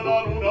sfonda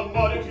la luna a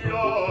mare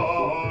chiara,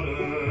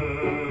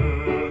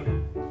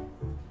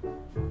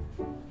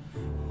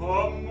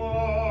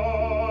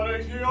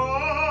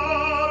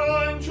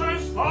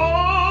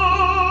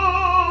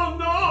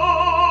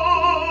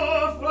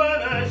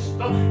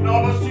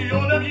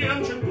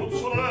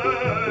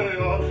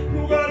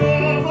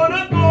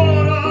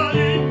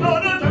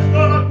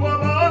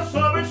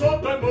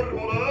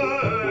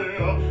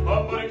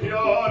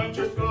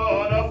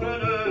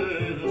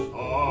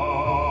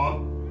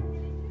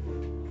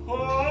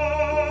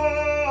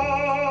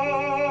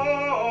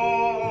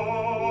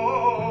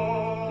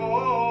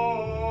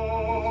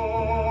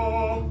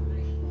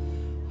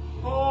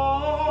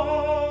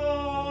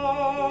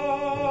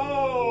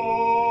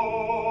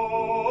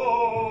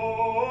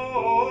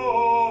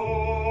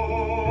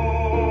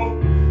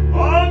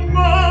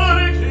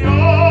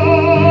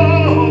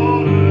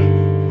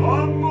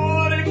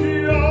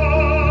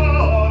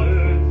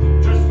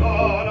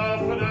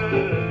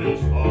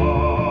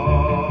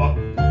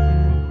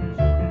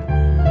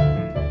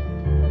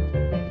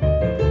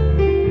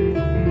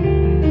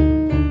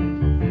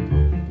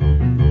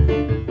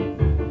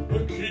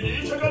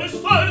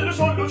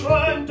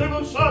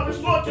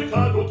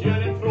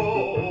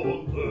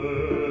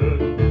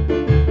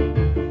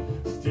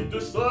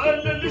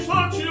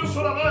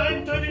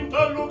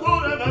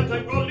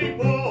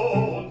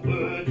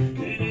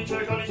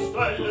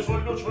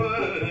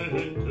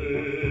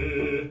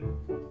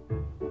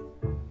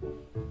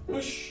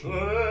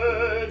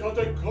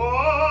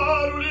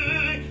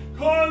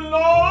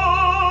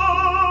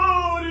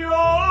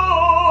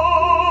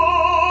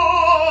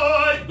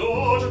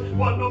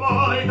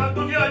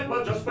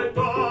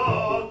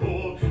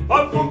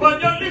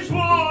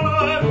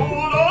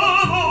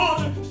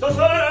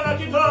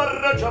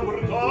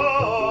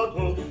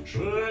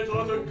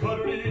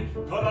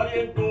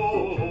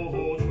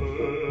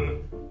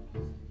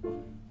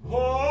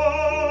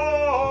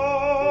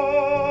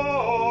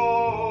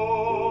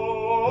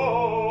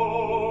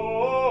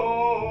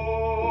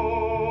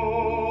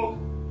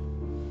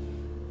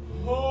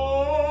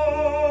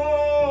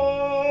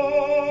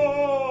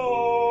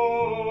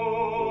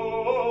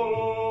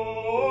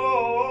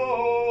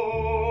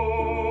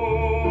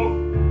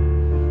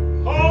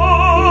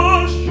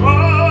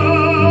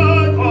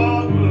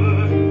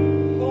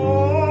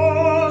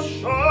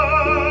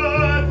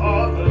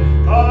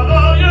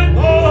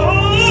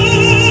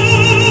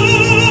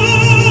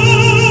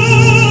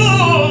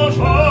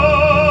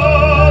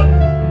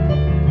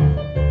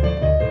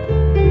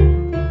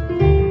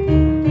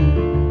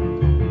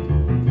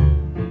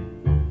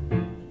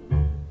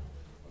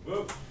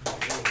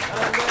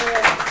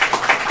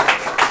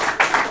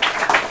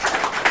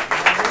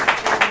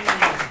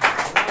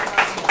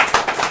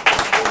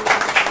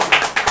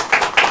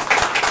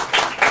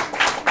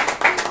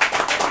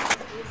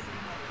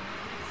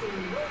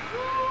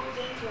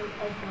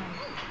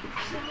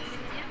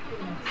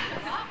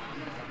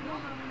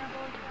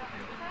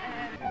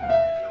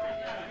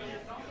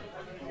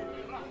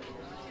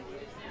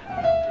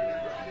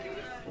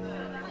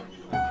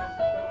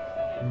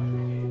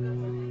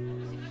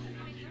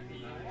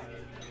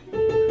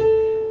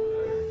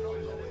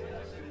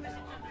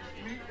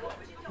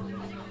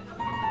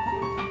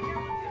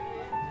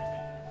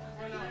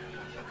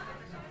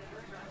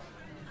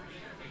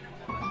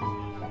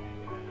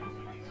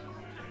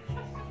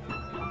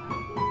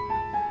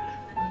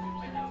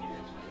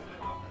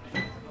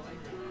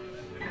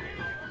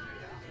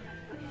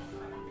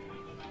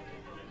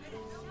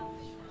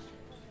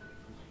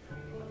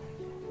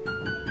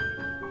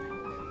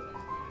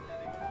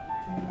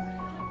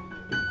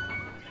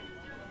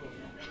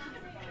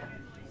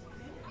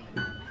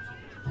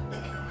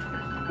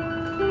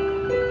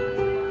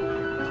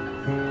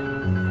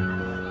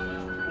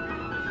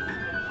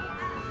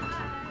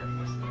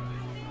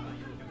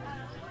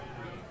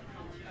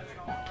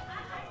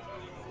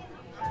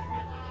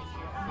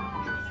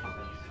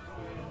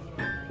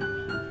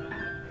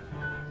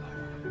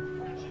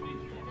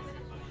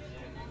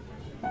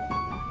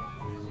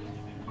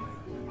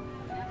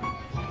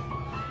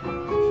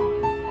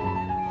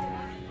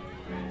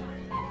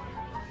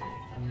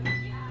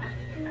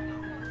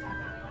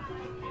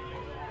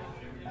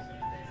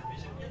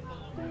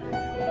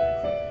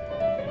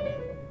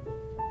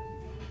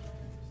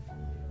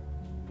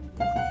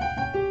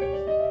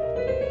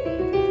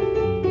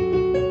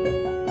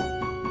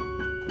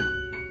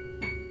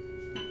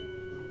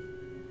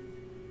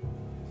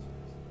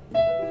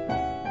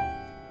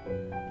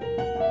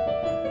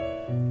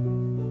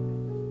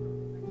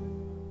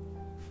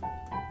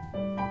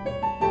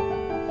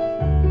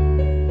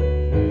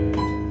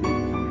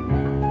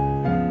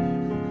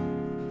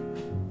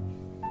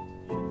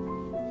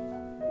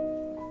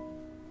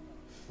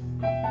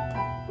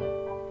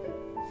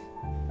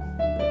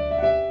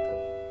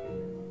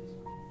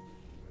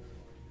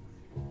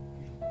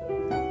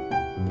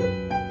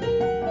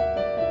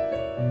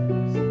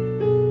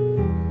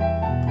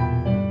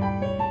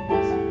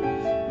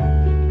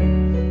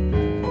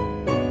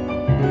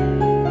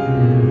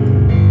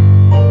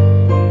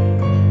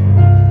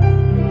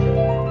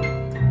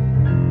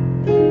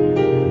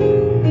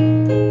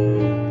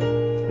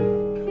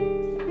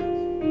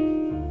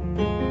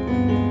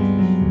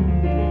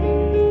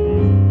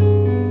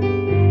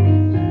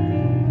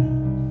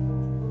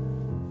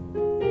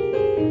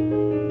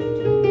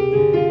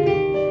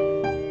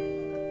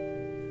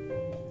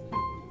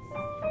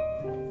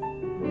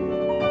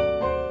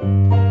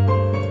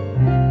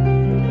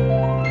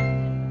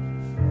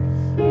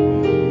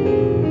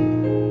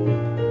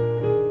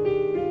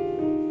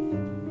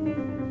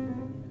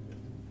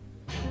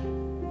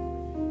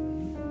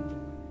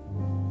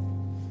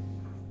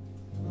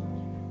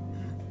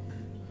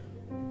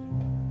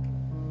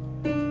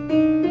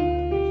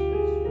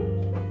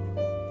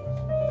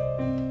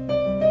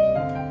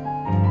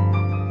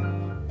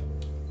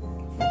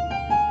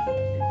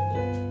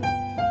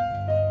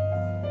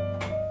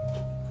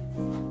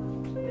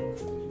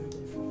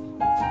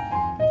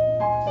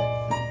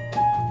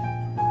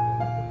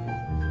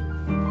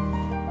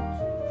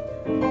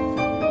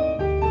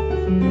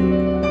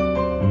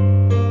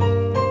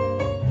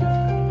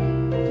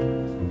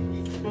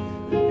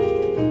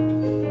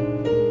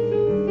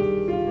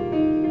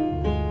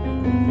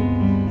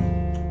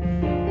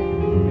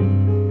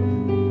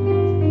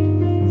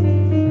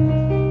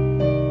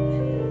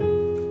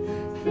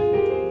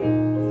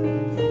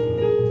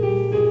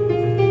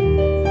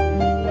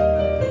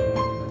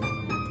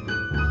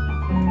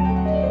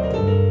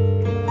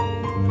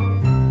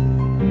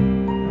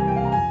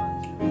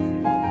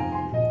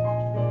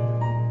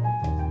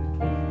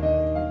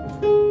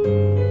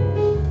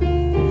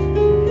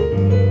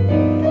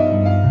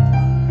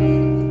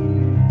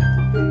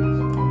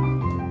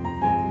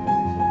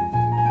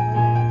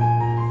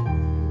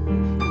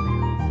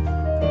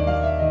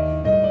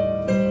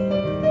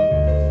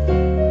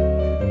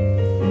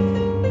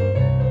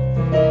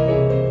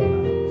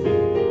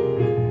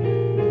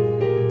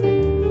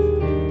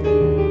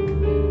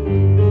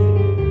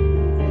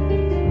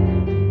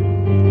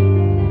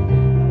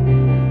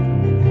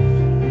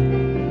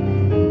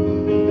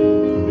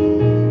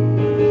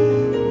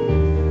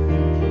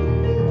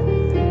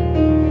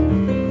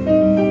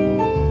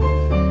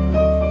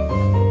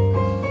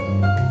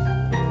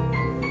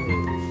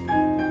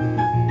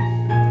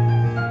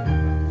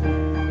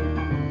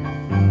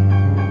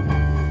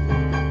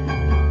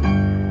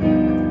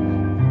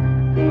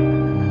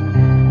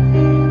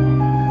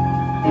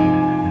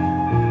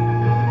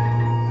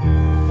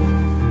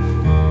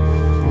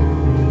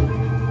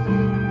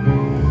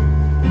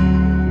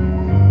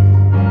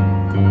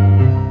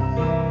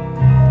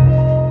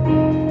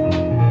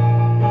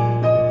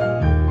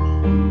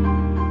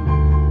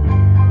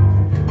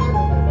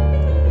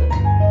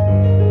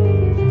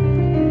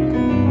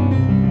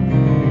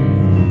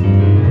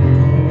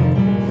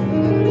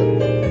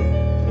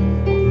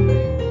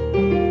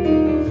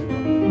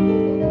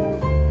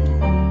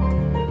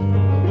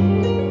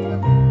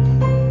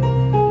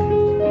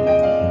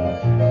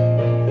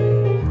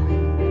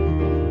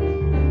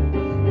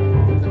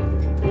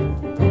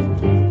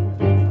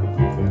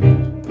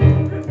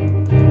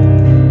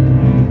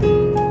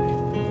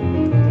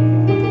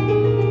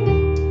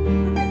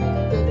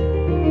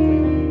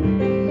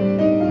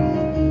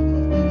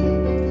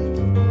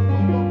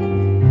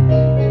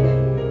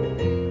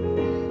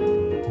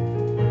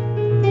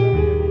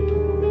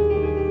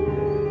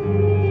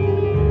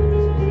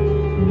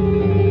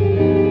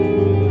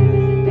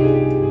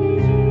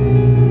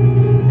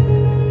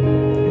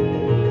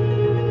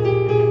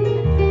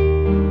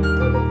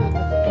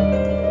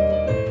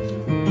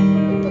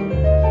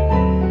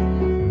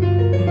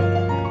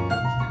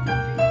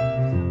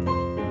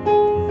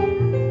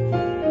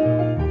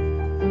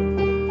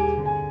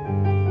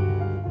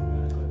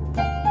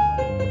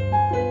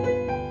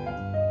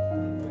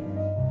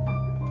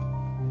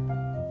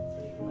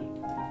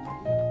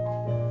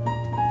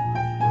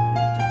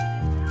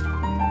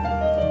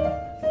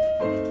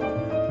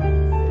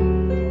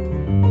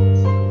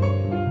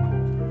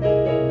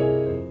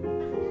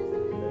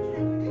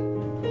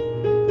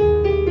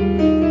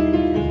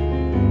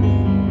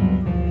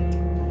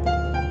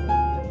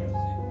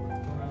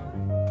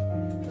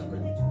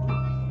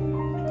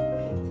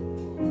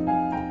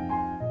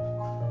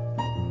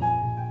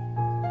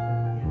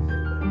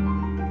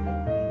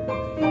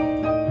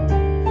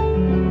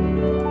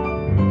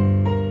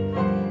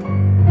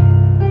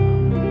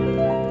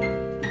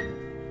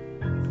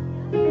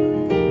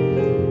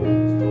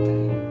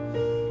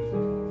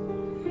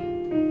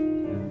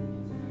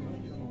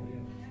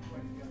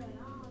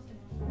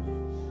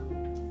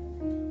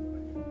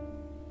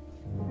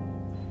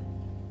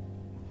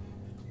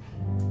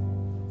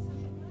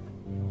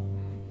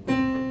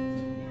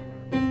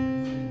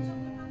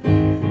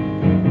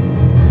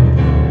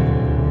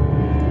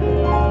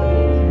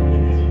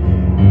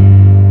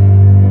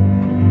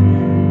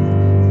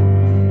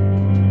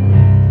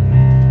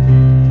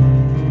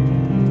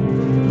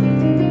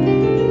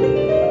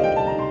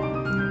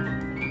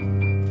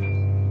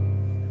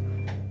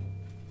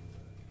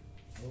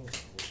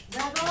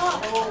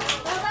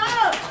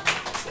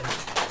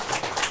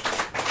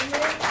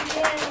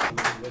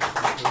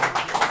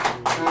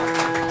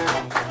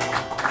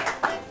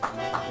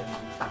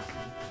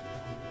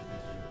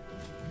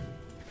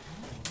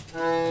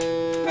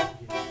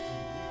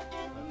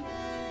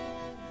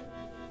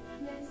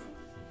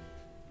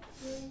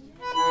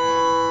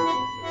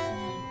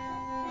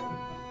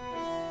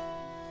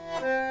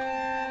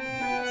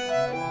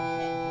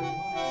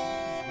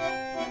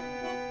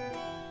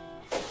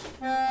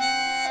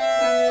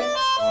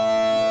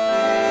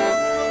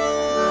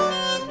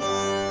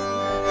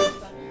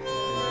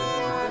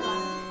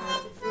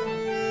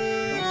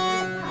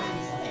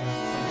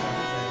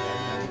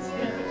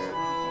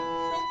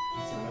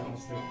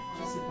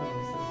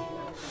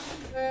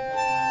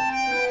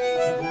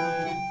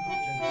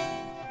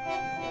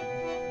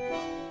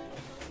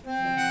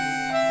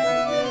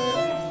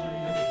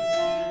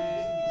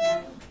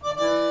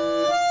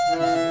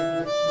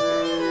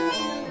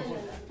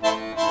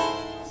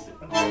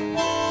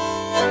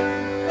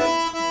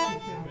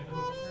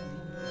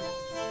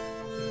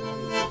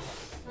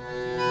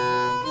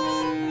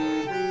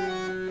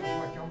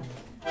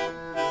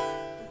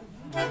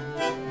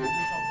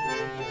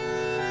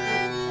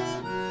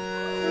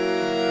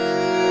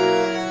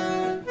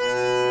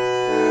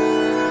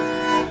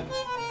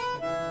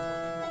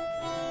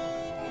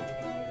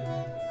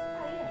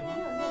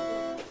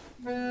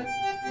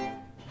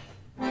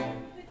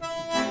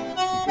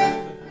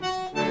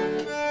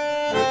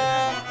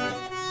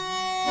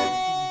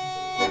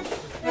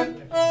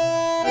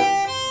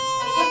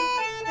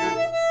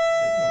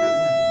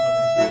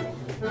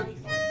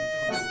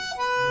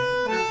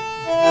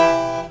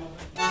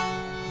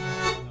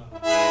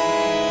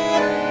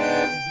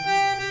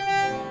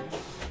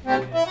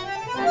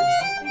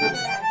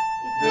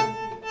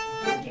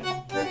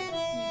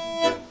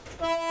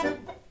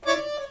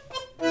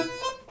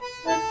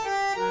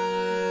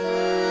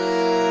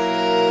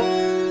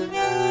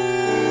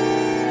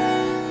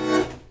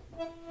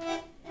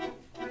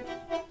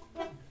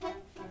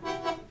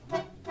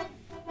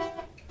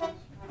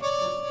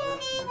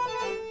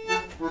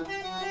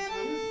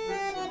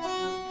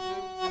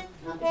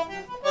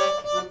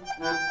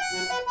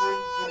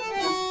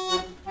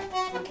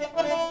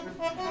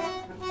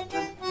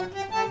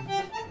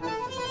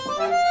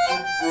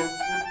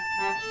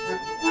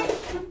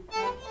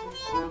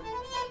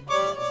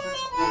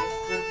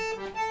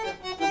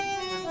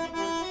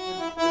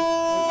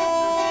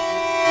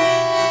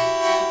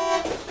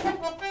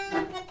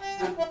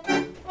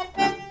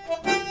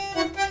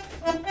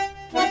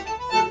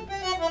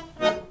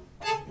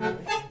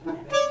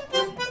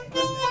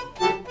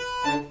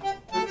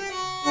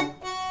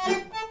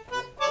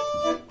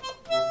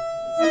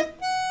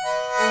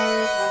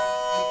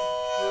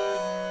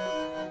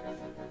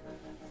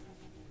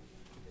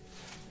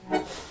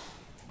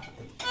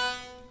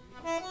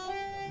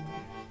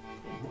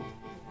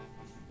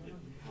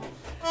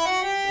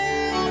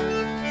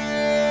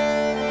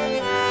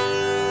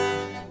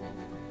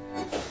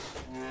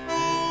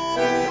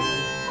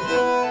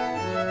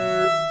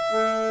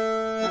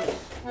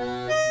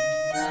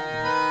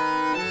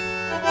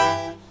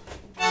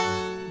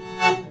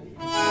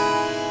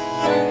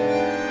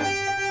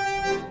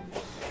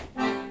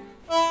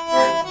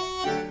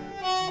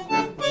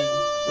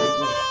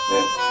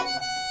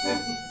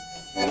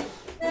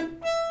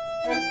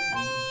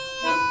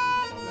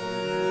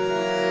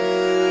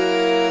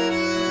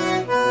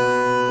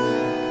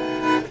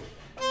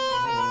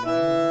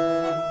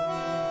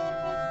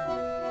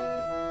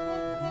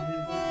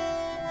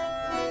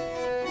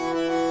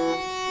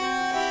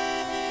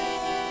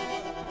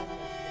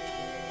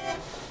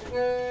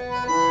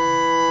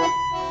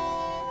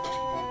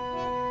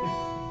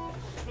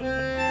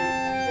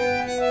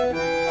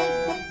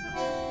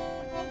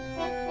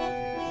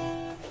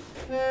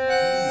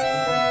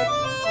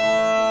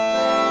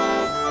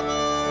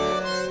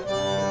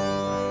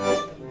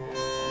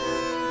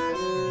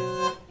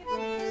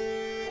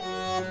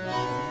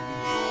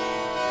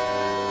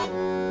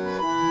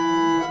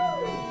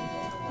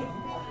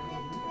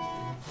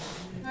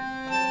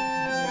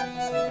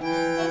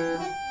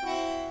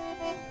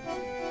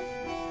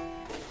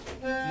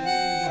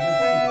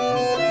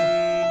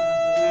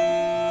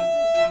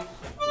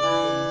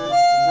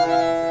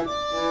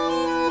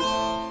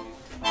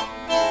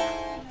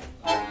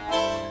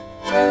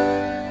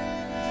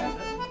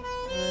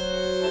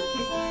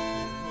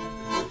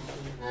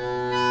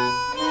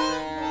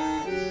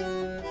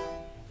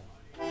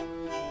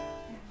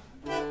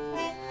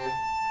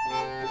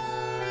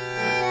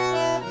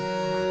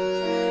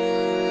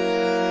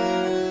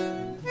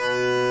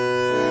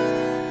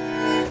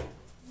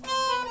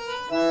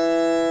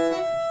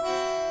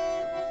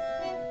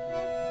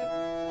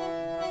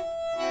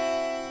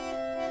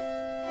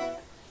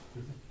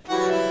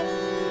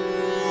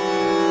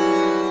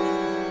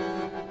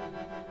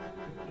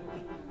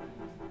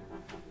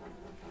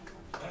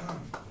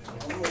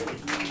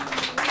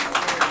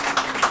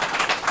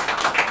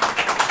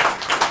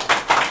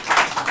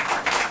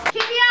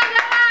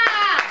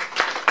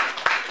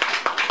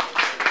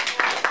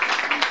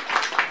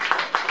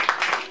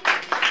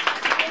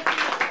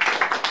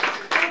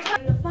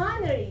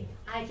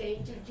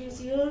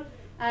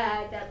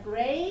 the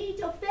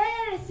great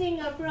opera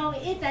singer from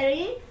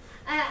Italy,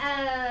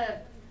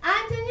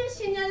 Antonio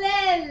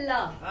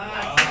Signorello.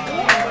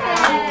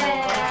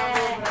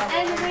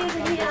 And with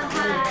him,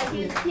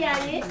 his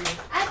pianist,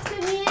 Atsuko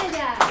Nied.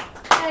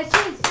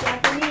 She's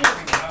Japanese.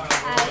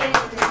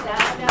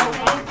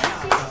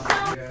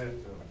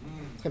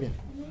 Très bien.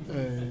 1,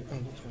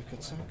 2, 3,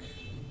 4, 5.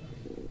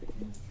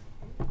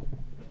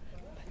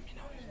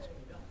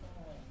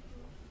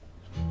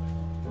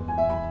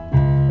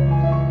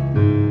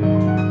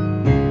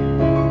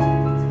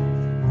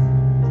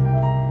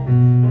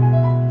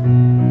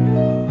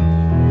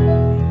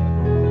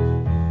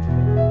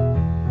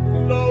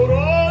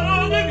 L'aurora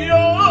di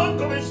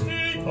bianco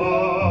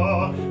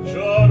vestita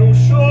già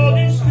l'uscio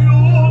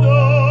dischiuda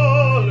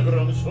al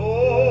gran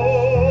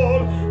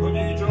sol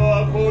di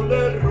già con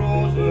le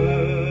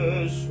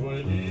rose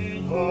sue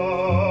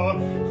dita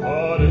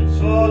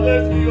carezza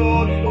dei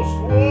fiori lo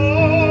suon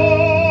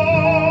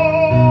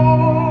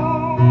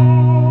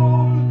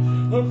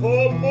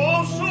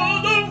commosso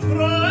d'un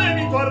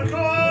fremito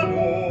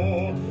arcano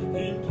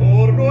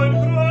intorno il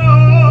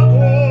creato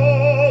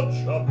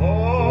già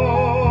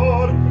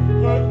par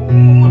e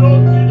tu non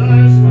ti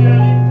desti e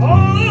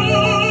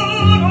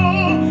impara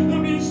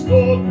mi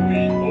sto qui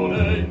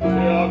imponente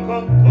a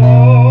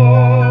cantar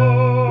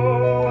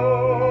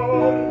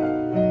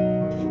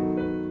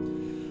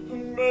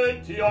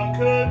metti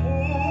anche tu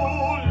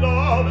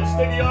la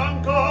veste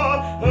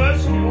bianca e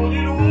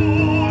schiudi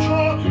luce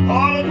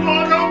alla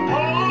tua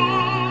campana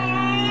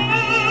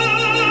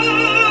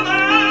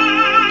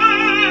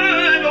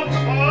non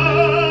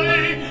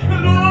sai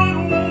la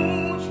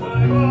luce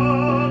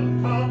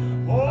manca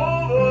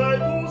ove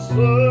tu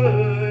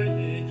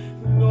sei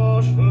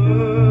nasce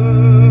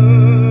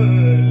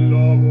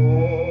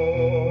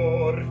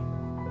l'amor.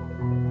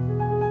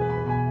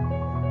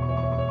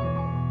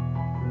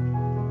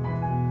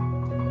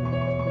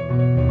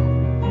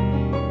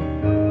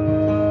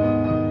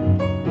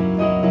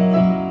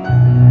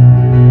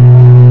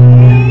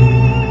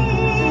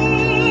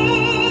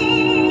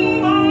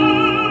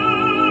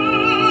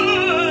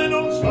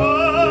 Non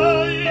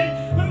sai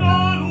la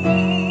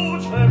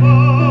luce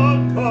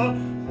manca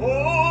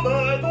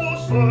ove tu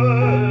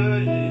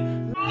sei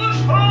nasce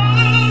l'amor.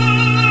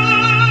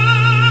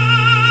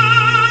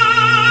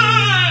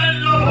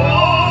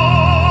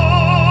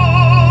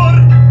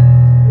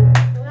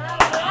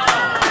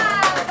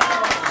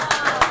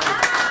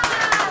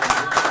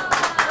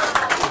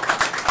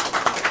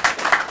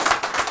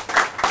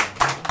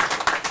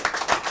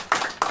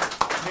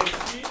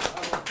 Merci.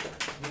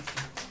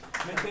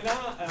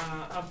 Maintenant,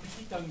 un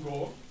petit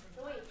tango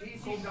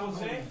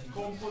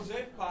composé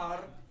par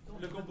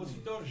le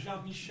compositeur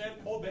Jean-Michel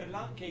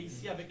Oberlin qui est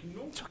ici avec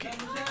nous.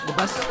 Le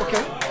basse, ok.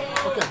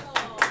 Ok.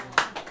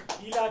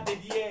 Il a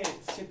dédié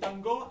ce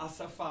tango à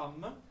sa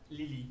femme,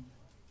 Lily.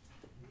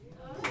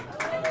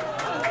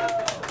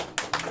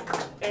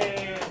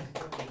 Et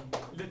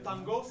le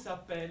tango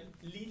s'appelle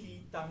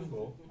Lily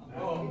Tango.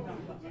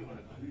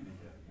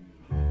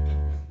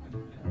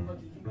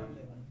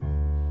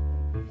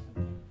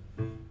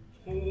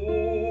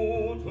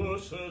 Toutes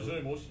ces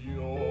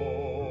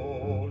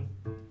émotions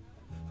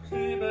qui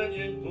me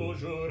viennent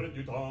toujours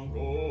du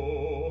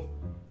tango,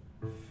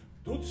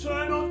 toutes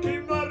ces notes qui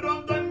me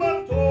rendent un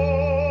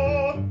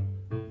marteau,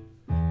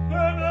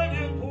 et me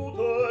viennent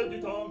toutes du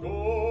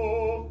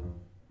tango,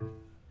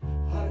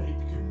 un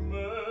rythme qui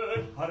me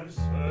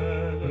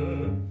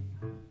harcèle.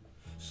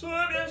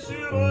 C'est bien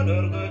sûr un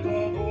air de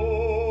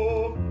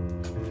tango,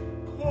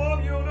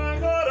 comme une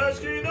caresse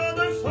qui ne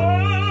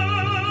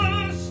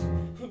cesse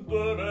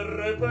de me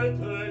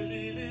répéter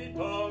Lily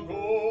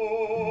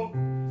Tango.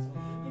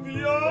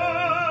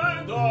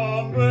 Viens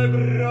dans mes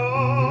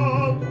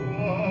bras,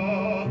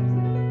 toi.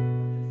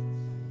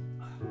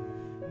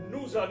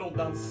 Nous allons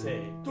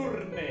danser,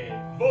 tourner,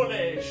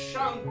 voler,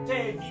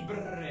 chanter,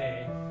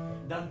 vibrer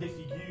dans des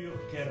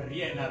figures que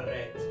rien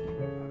n'arrête,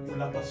 où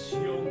la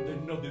passion de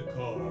nos deux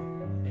corps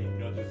et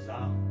nos deux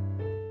âmes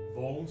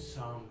vont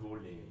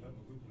s'envoler.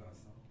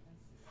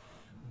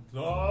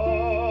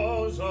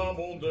 Dans un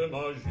monde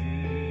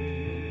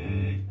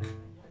magique,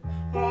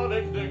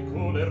 avec des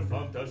couleurs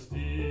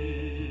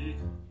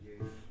fantastiques,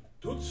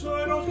 toutes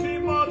ces notes qui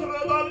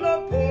m'entrent dans la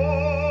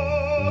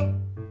peau,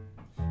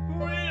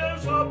 oui, elles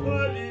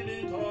s'appellent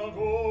Lily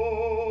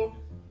Tango,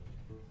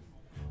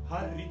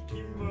 un rythme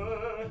qui me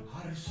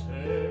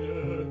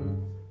harcèle.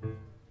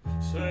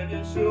 C'est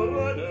bien sûr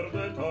un air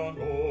de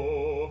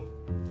tango.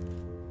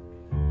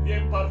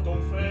 Viens, partons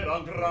faire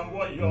un grand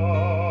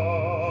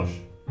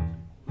voyage,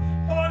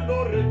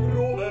 allons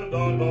retrouver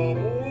dans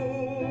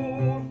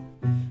l'amour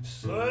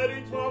ce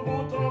rythme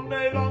pourtant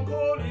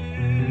mélancolique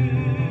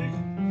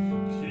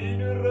qui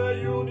nous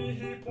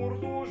réunit pour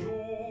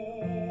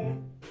toujours.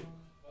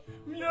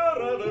 Viens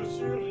rêver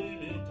sur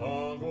Lily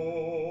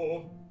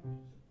Tango,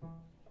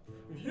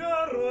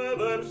 viens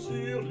rêver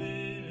sur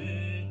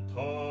Lily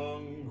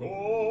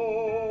Tango.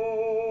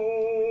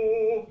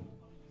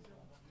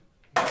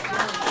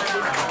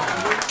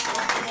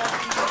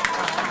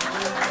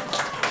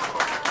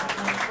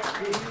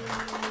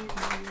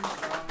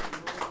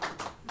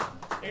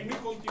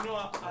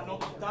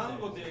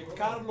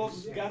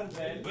 Marcos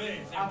Gardel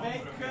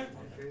avec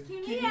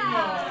Kimiyo.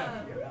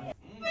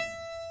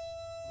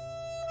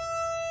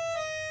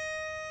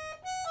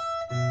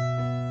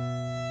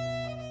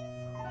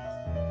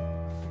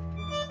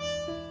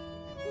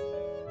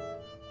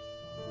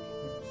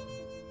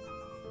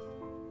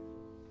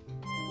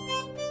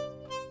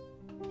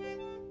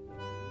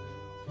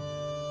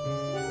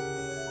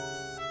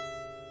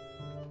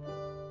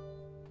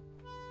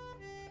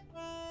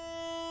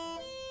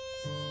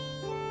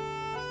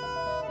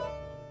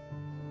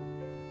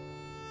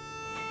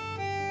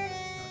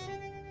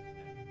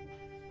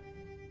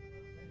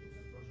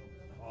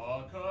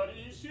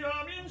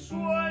 Acariciami in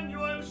sueño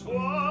el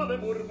suave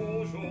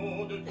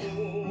murmullo de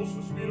tu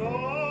suspirar,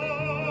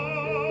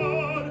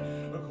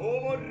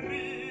 como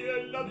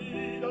ríe la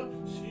vida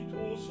si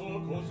tus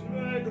ojos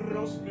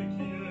negros me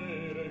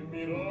quieren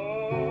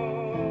mirar.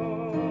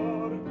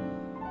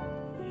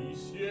 Y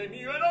si en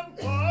mí el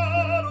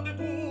amparo de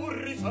tu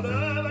risa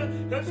leve,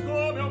 que es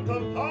como un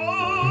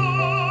cantar,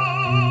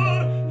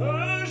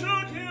 ella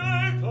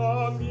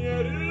quieta mi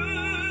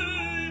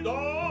herida,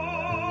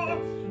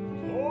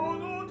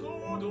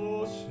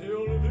 todo se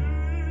olvida.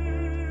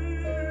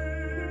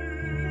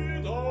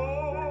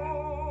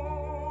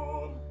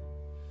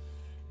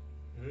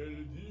 El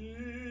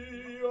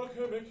día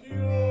que me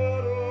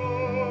quieras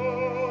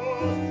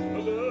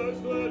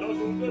desde el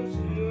azul del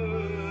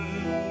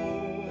cielo,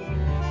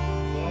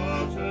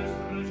 las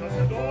estrellas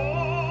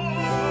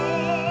sedosas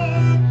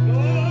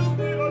nos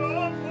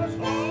mirarán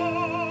pasar,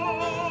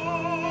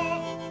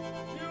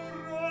 y un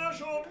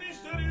rayo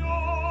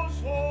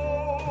misterioso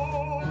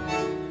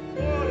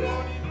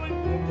paradido en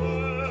tu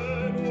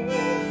pelo,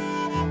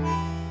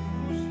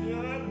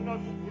 lucierna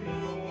tu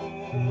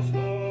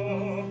curiosa,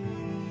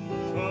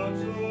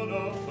 canzone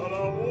hasta el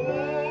amor.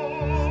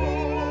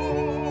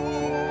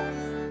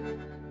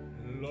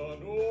 La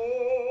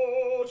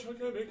noche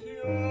que me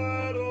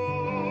quieras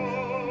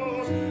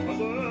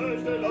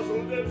desde el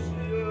azul del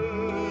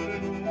cielo,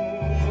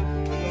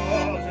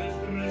 las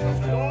estrellas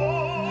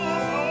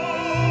sedosas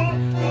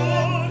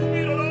nos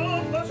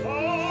mirarán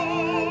pasar,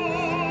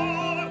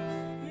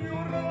 y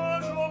un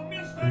rayo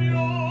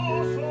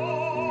misterioso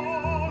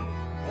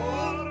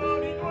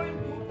paradido en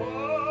tu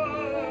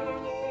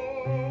pelo,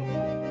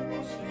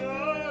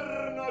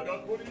 luciérnaga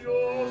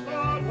curiosa,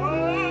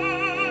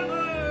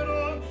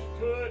 verán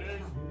que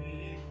eres mi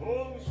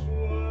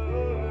consuelo.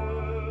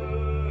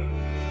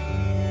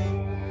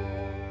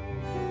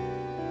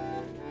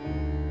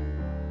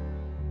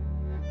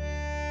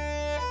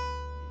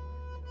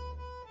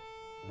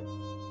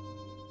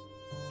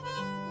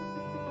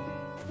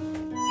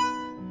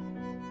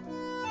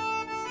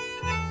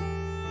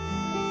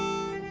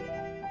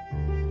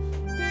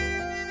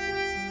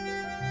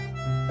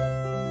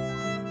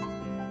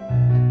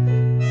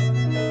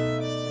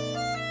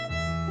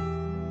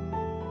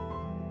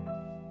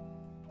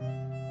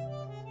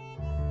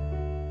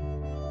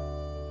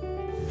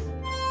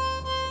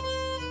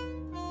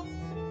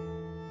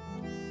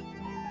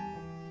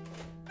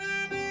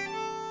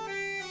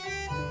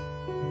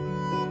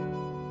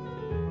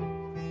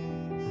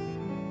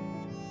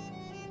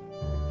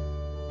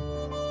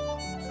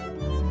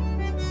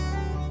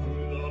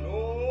 La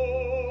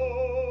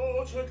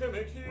noche que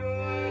me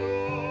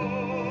quieras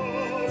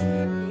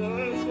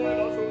desde el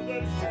azul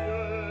del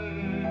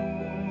cielo,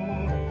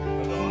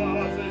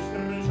 las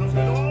estrellas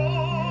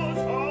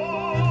celosas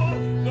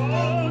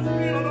nos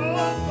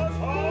mirarán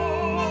pasar,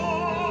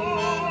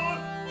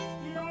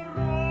 y un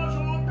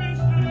rayo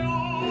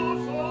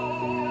misterioso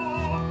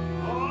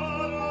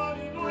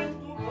paradido en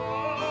tu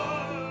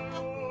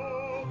pelo,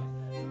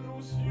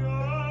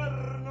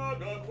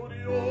 luciérnaga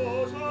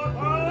curiosa,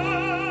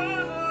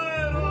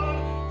 verán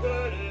que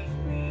eres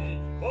mi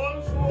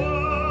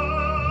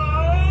consuelo.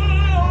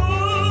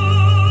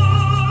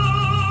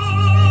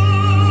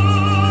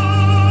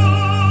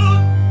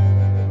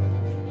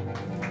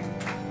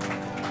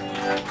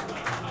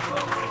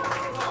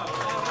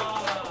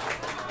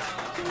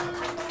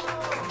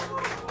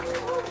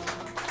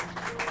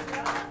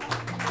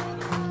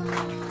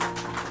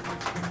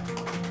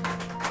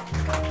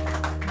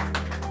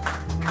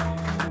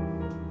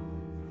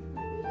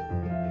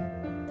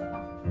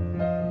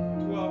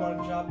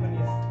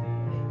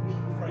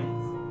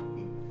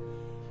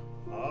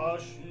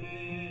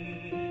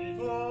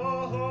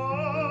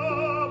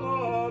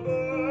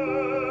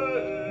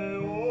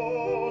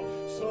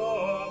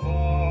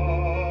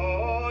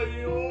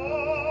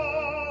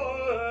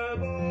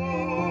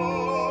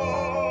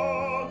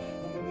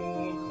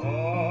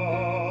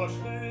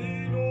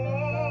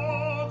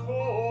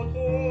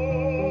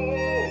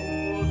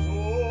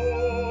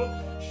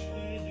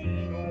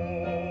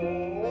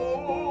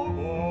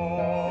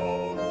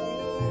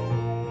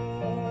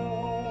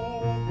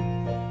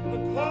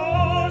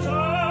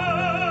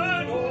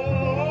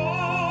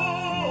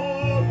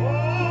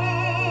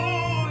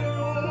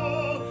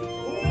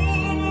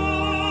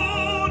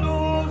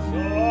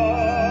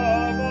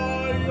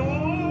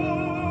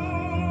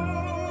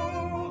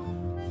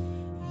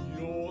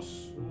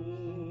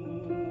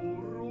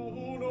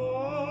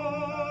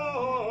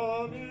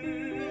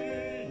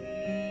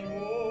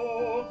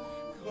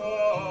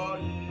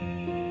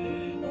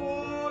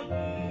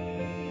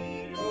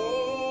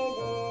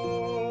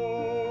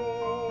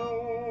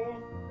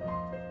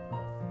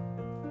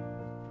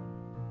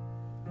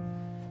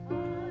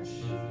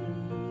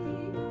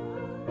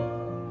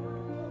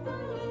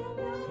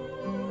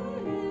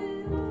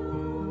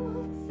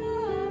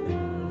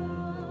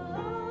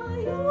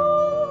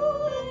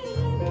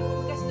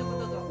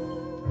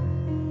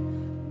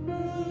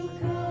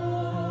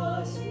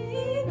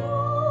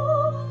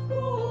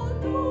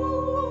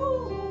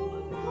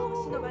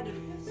 pas de...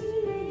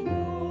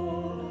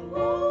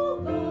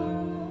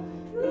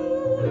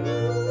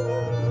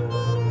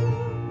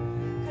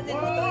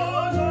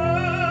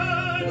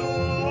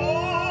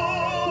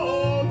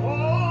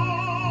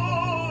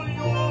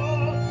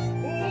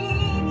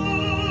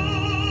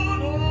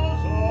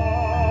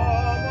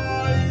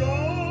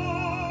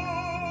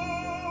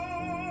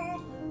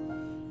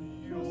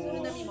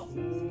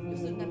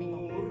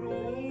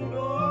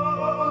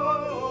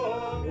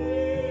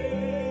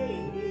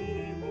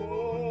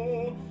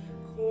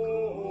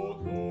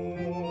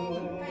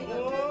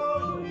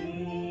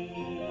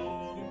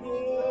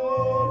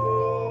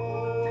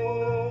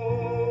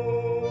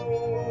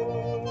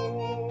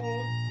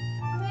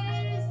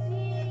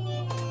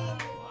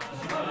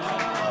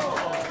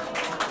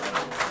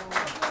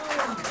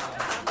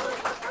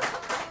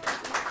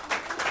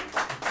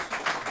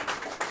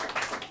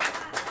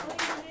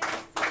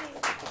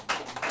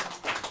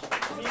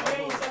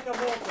 Mimei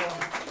Sakamoto.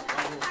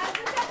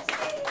 Atsuko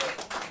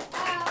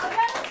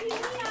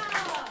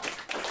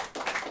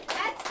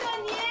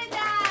Nied.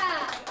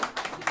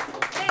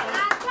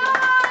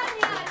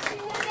 Antonio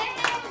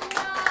Signorello.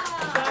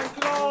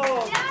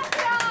 Claude.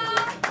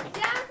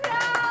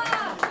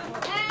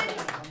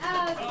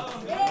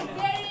 And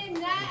very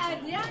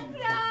nice, and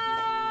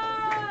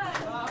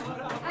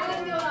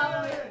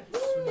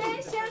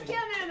special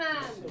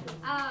cameraman,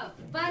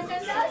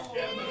 Vincent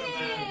L'hostis.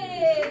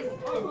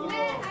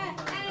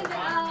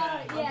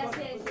 And yes.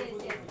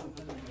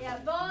 Yeah,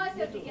 both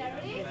of the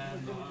gallery.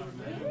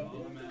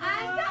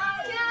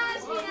 Antonio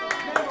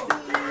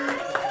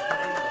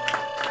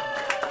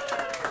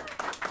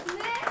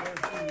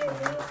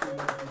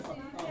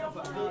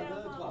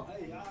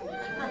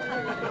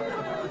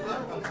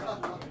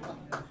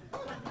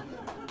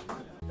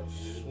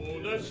Sous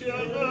le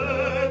ciel de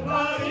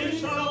Paris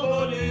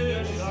charbonné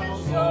des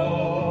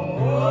chansons.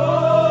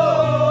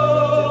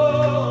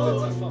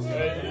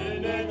 Et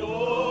il est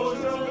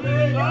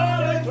d'aujourd'hui dans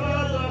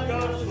l'étoile d'un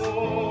garçon.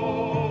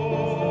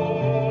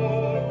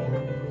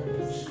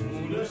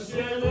 Sous le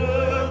ciel de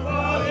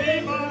Paris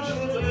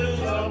marchent des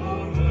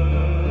amoureux.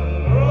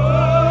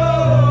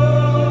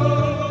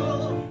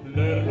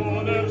 Leur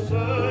bonheur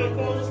se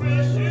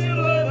construit sur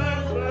le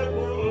même fait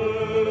pour eux.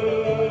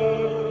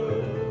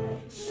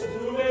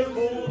 Sous les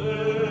ponts de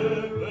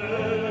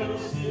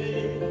Bercy,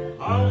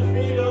 un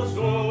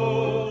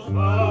philosophe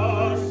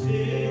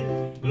assis,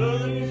 de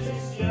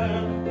musicien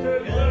que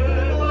Dieu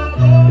m'a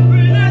donc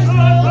une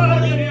étoile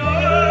parguerrière.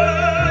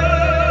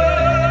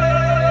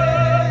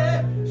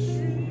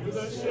 Sous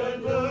le ciel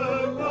de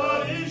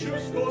Paris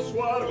jusqu'au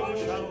soir on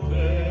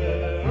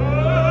chantait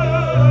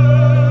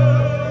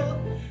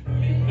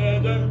l'hymne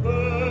d'un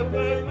peuple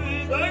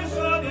épris dans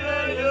sa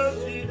vieille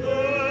cité.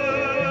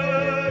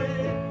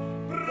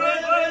 Près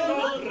de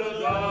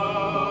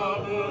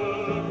Notre-Dame,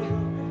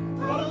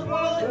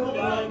 parfois tout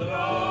un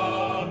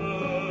drame,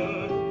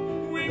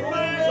 oui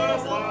mais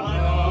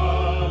infâme,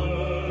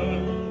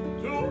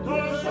 tout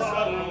peut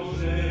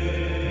s'arranger.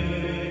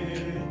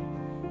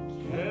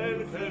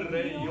 Quelques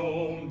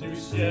rayons du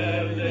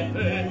ciel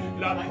d'été,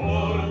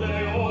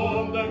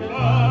 l'accordéon de